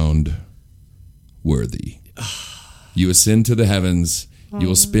found worthy. You ascend to the heavens. You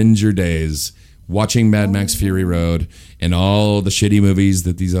will spend your days watching Mad Max Fury Road and all the shitty movies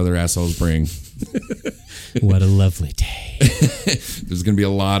that these other assholes bring. What a lovely day. There's going to be a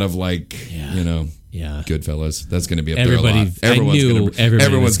lot of Goodfellas. That's going to be up there a lot.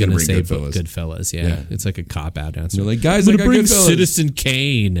 Everyone's going to bring say Goodfellas. Goodfellas. Yeah. It's like a cop-out answer. They're like, guys, I'm I going got to bring Goodfellas. Citizen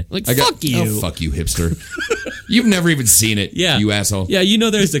Kane. Like, fuck you. Oh, fuck you, hipster. You've never even seen it, Yeah. you asshole. Yeah, you know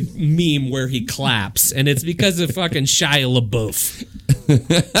there's a meme where he claps, and it's because of fucking Shia LaBeouf.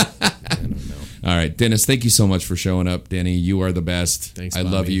 I don't know. All right, Dennis, thank you so much for showing up, Denny. You are the best. Thanks, I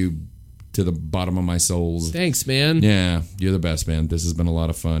Bobby. love you to the bottom of my souls. Thanks, man. Yeah, you're the best, man. This has been a lot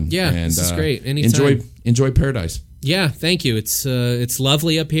of fun. Yeah, and, this is great. Anytime. Enjoy paradise. Yeah, thank you. It's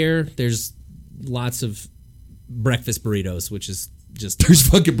lovely up here. There's lots of breakfast burritos, which is just There's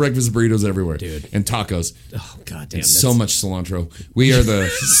fucking breakfast burritos everywhere. Dude. And tacos. oh goddamn, And so much cilantro. We are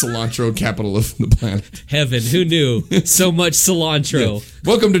the cilantro capital of the planet. heaven. Who knew? So much cilantro.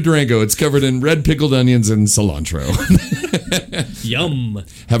 Welcome to Durango. It's covered in red pickled onions and cilantro. Yum.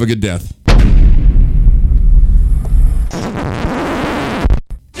 Have a good death.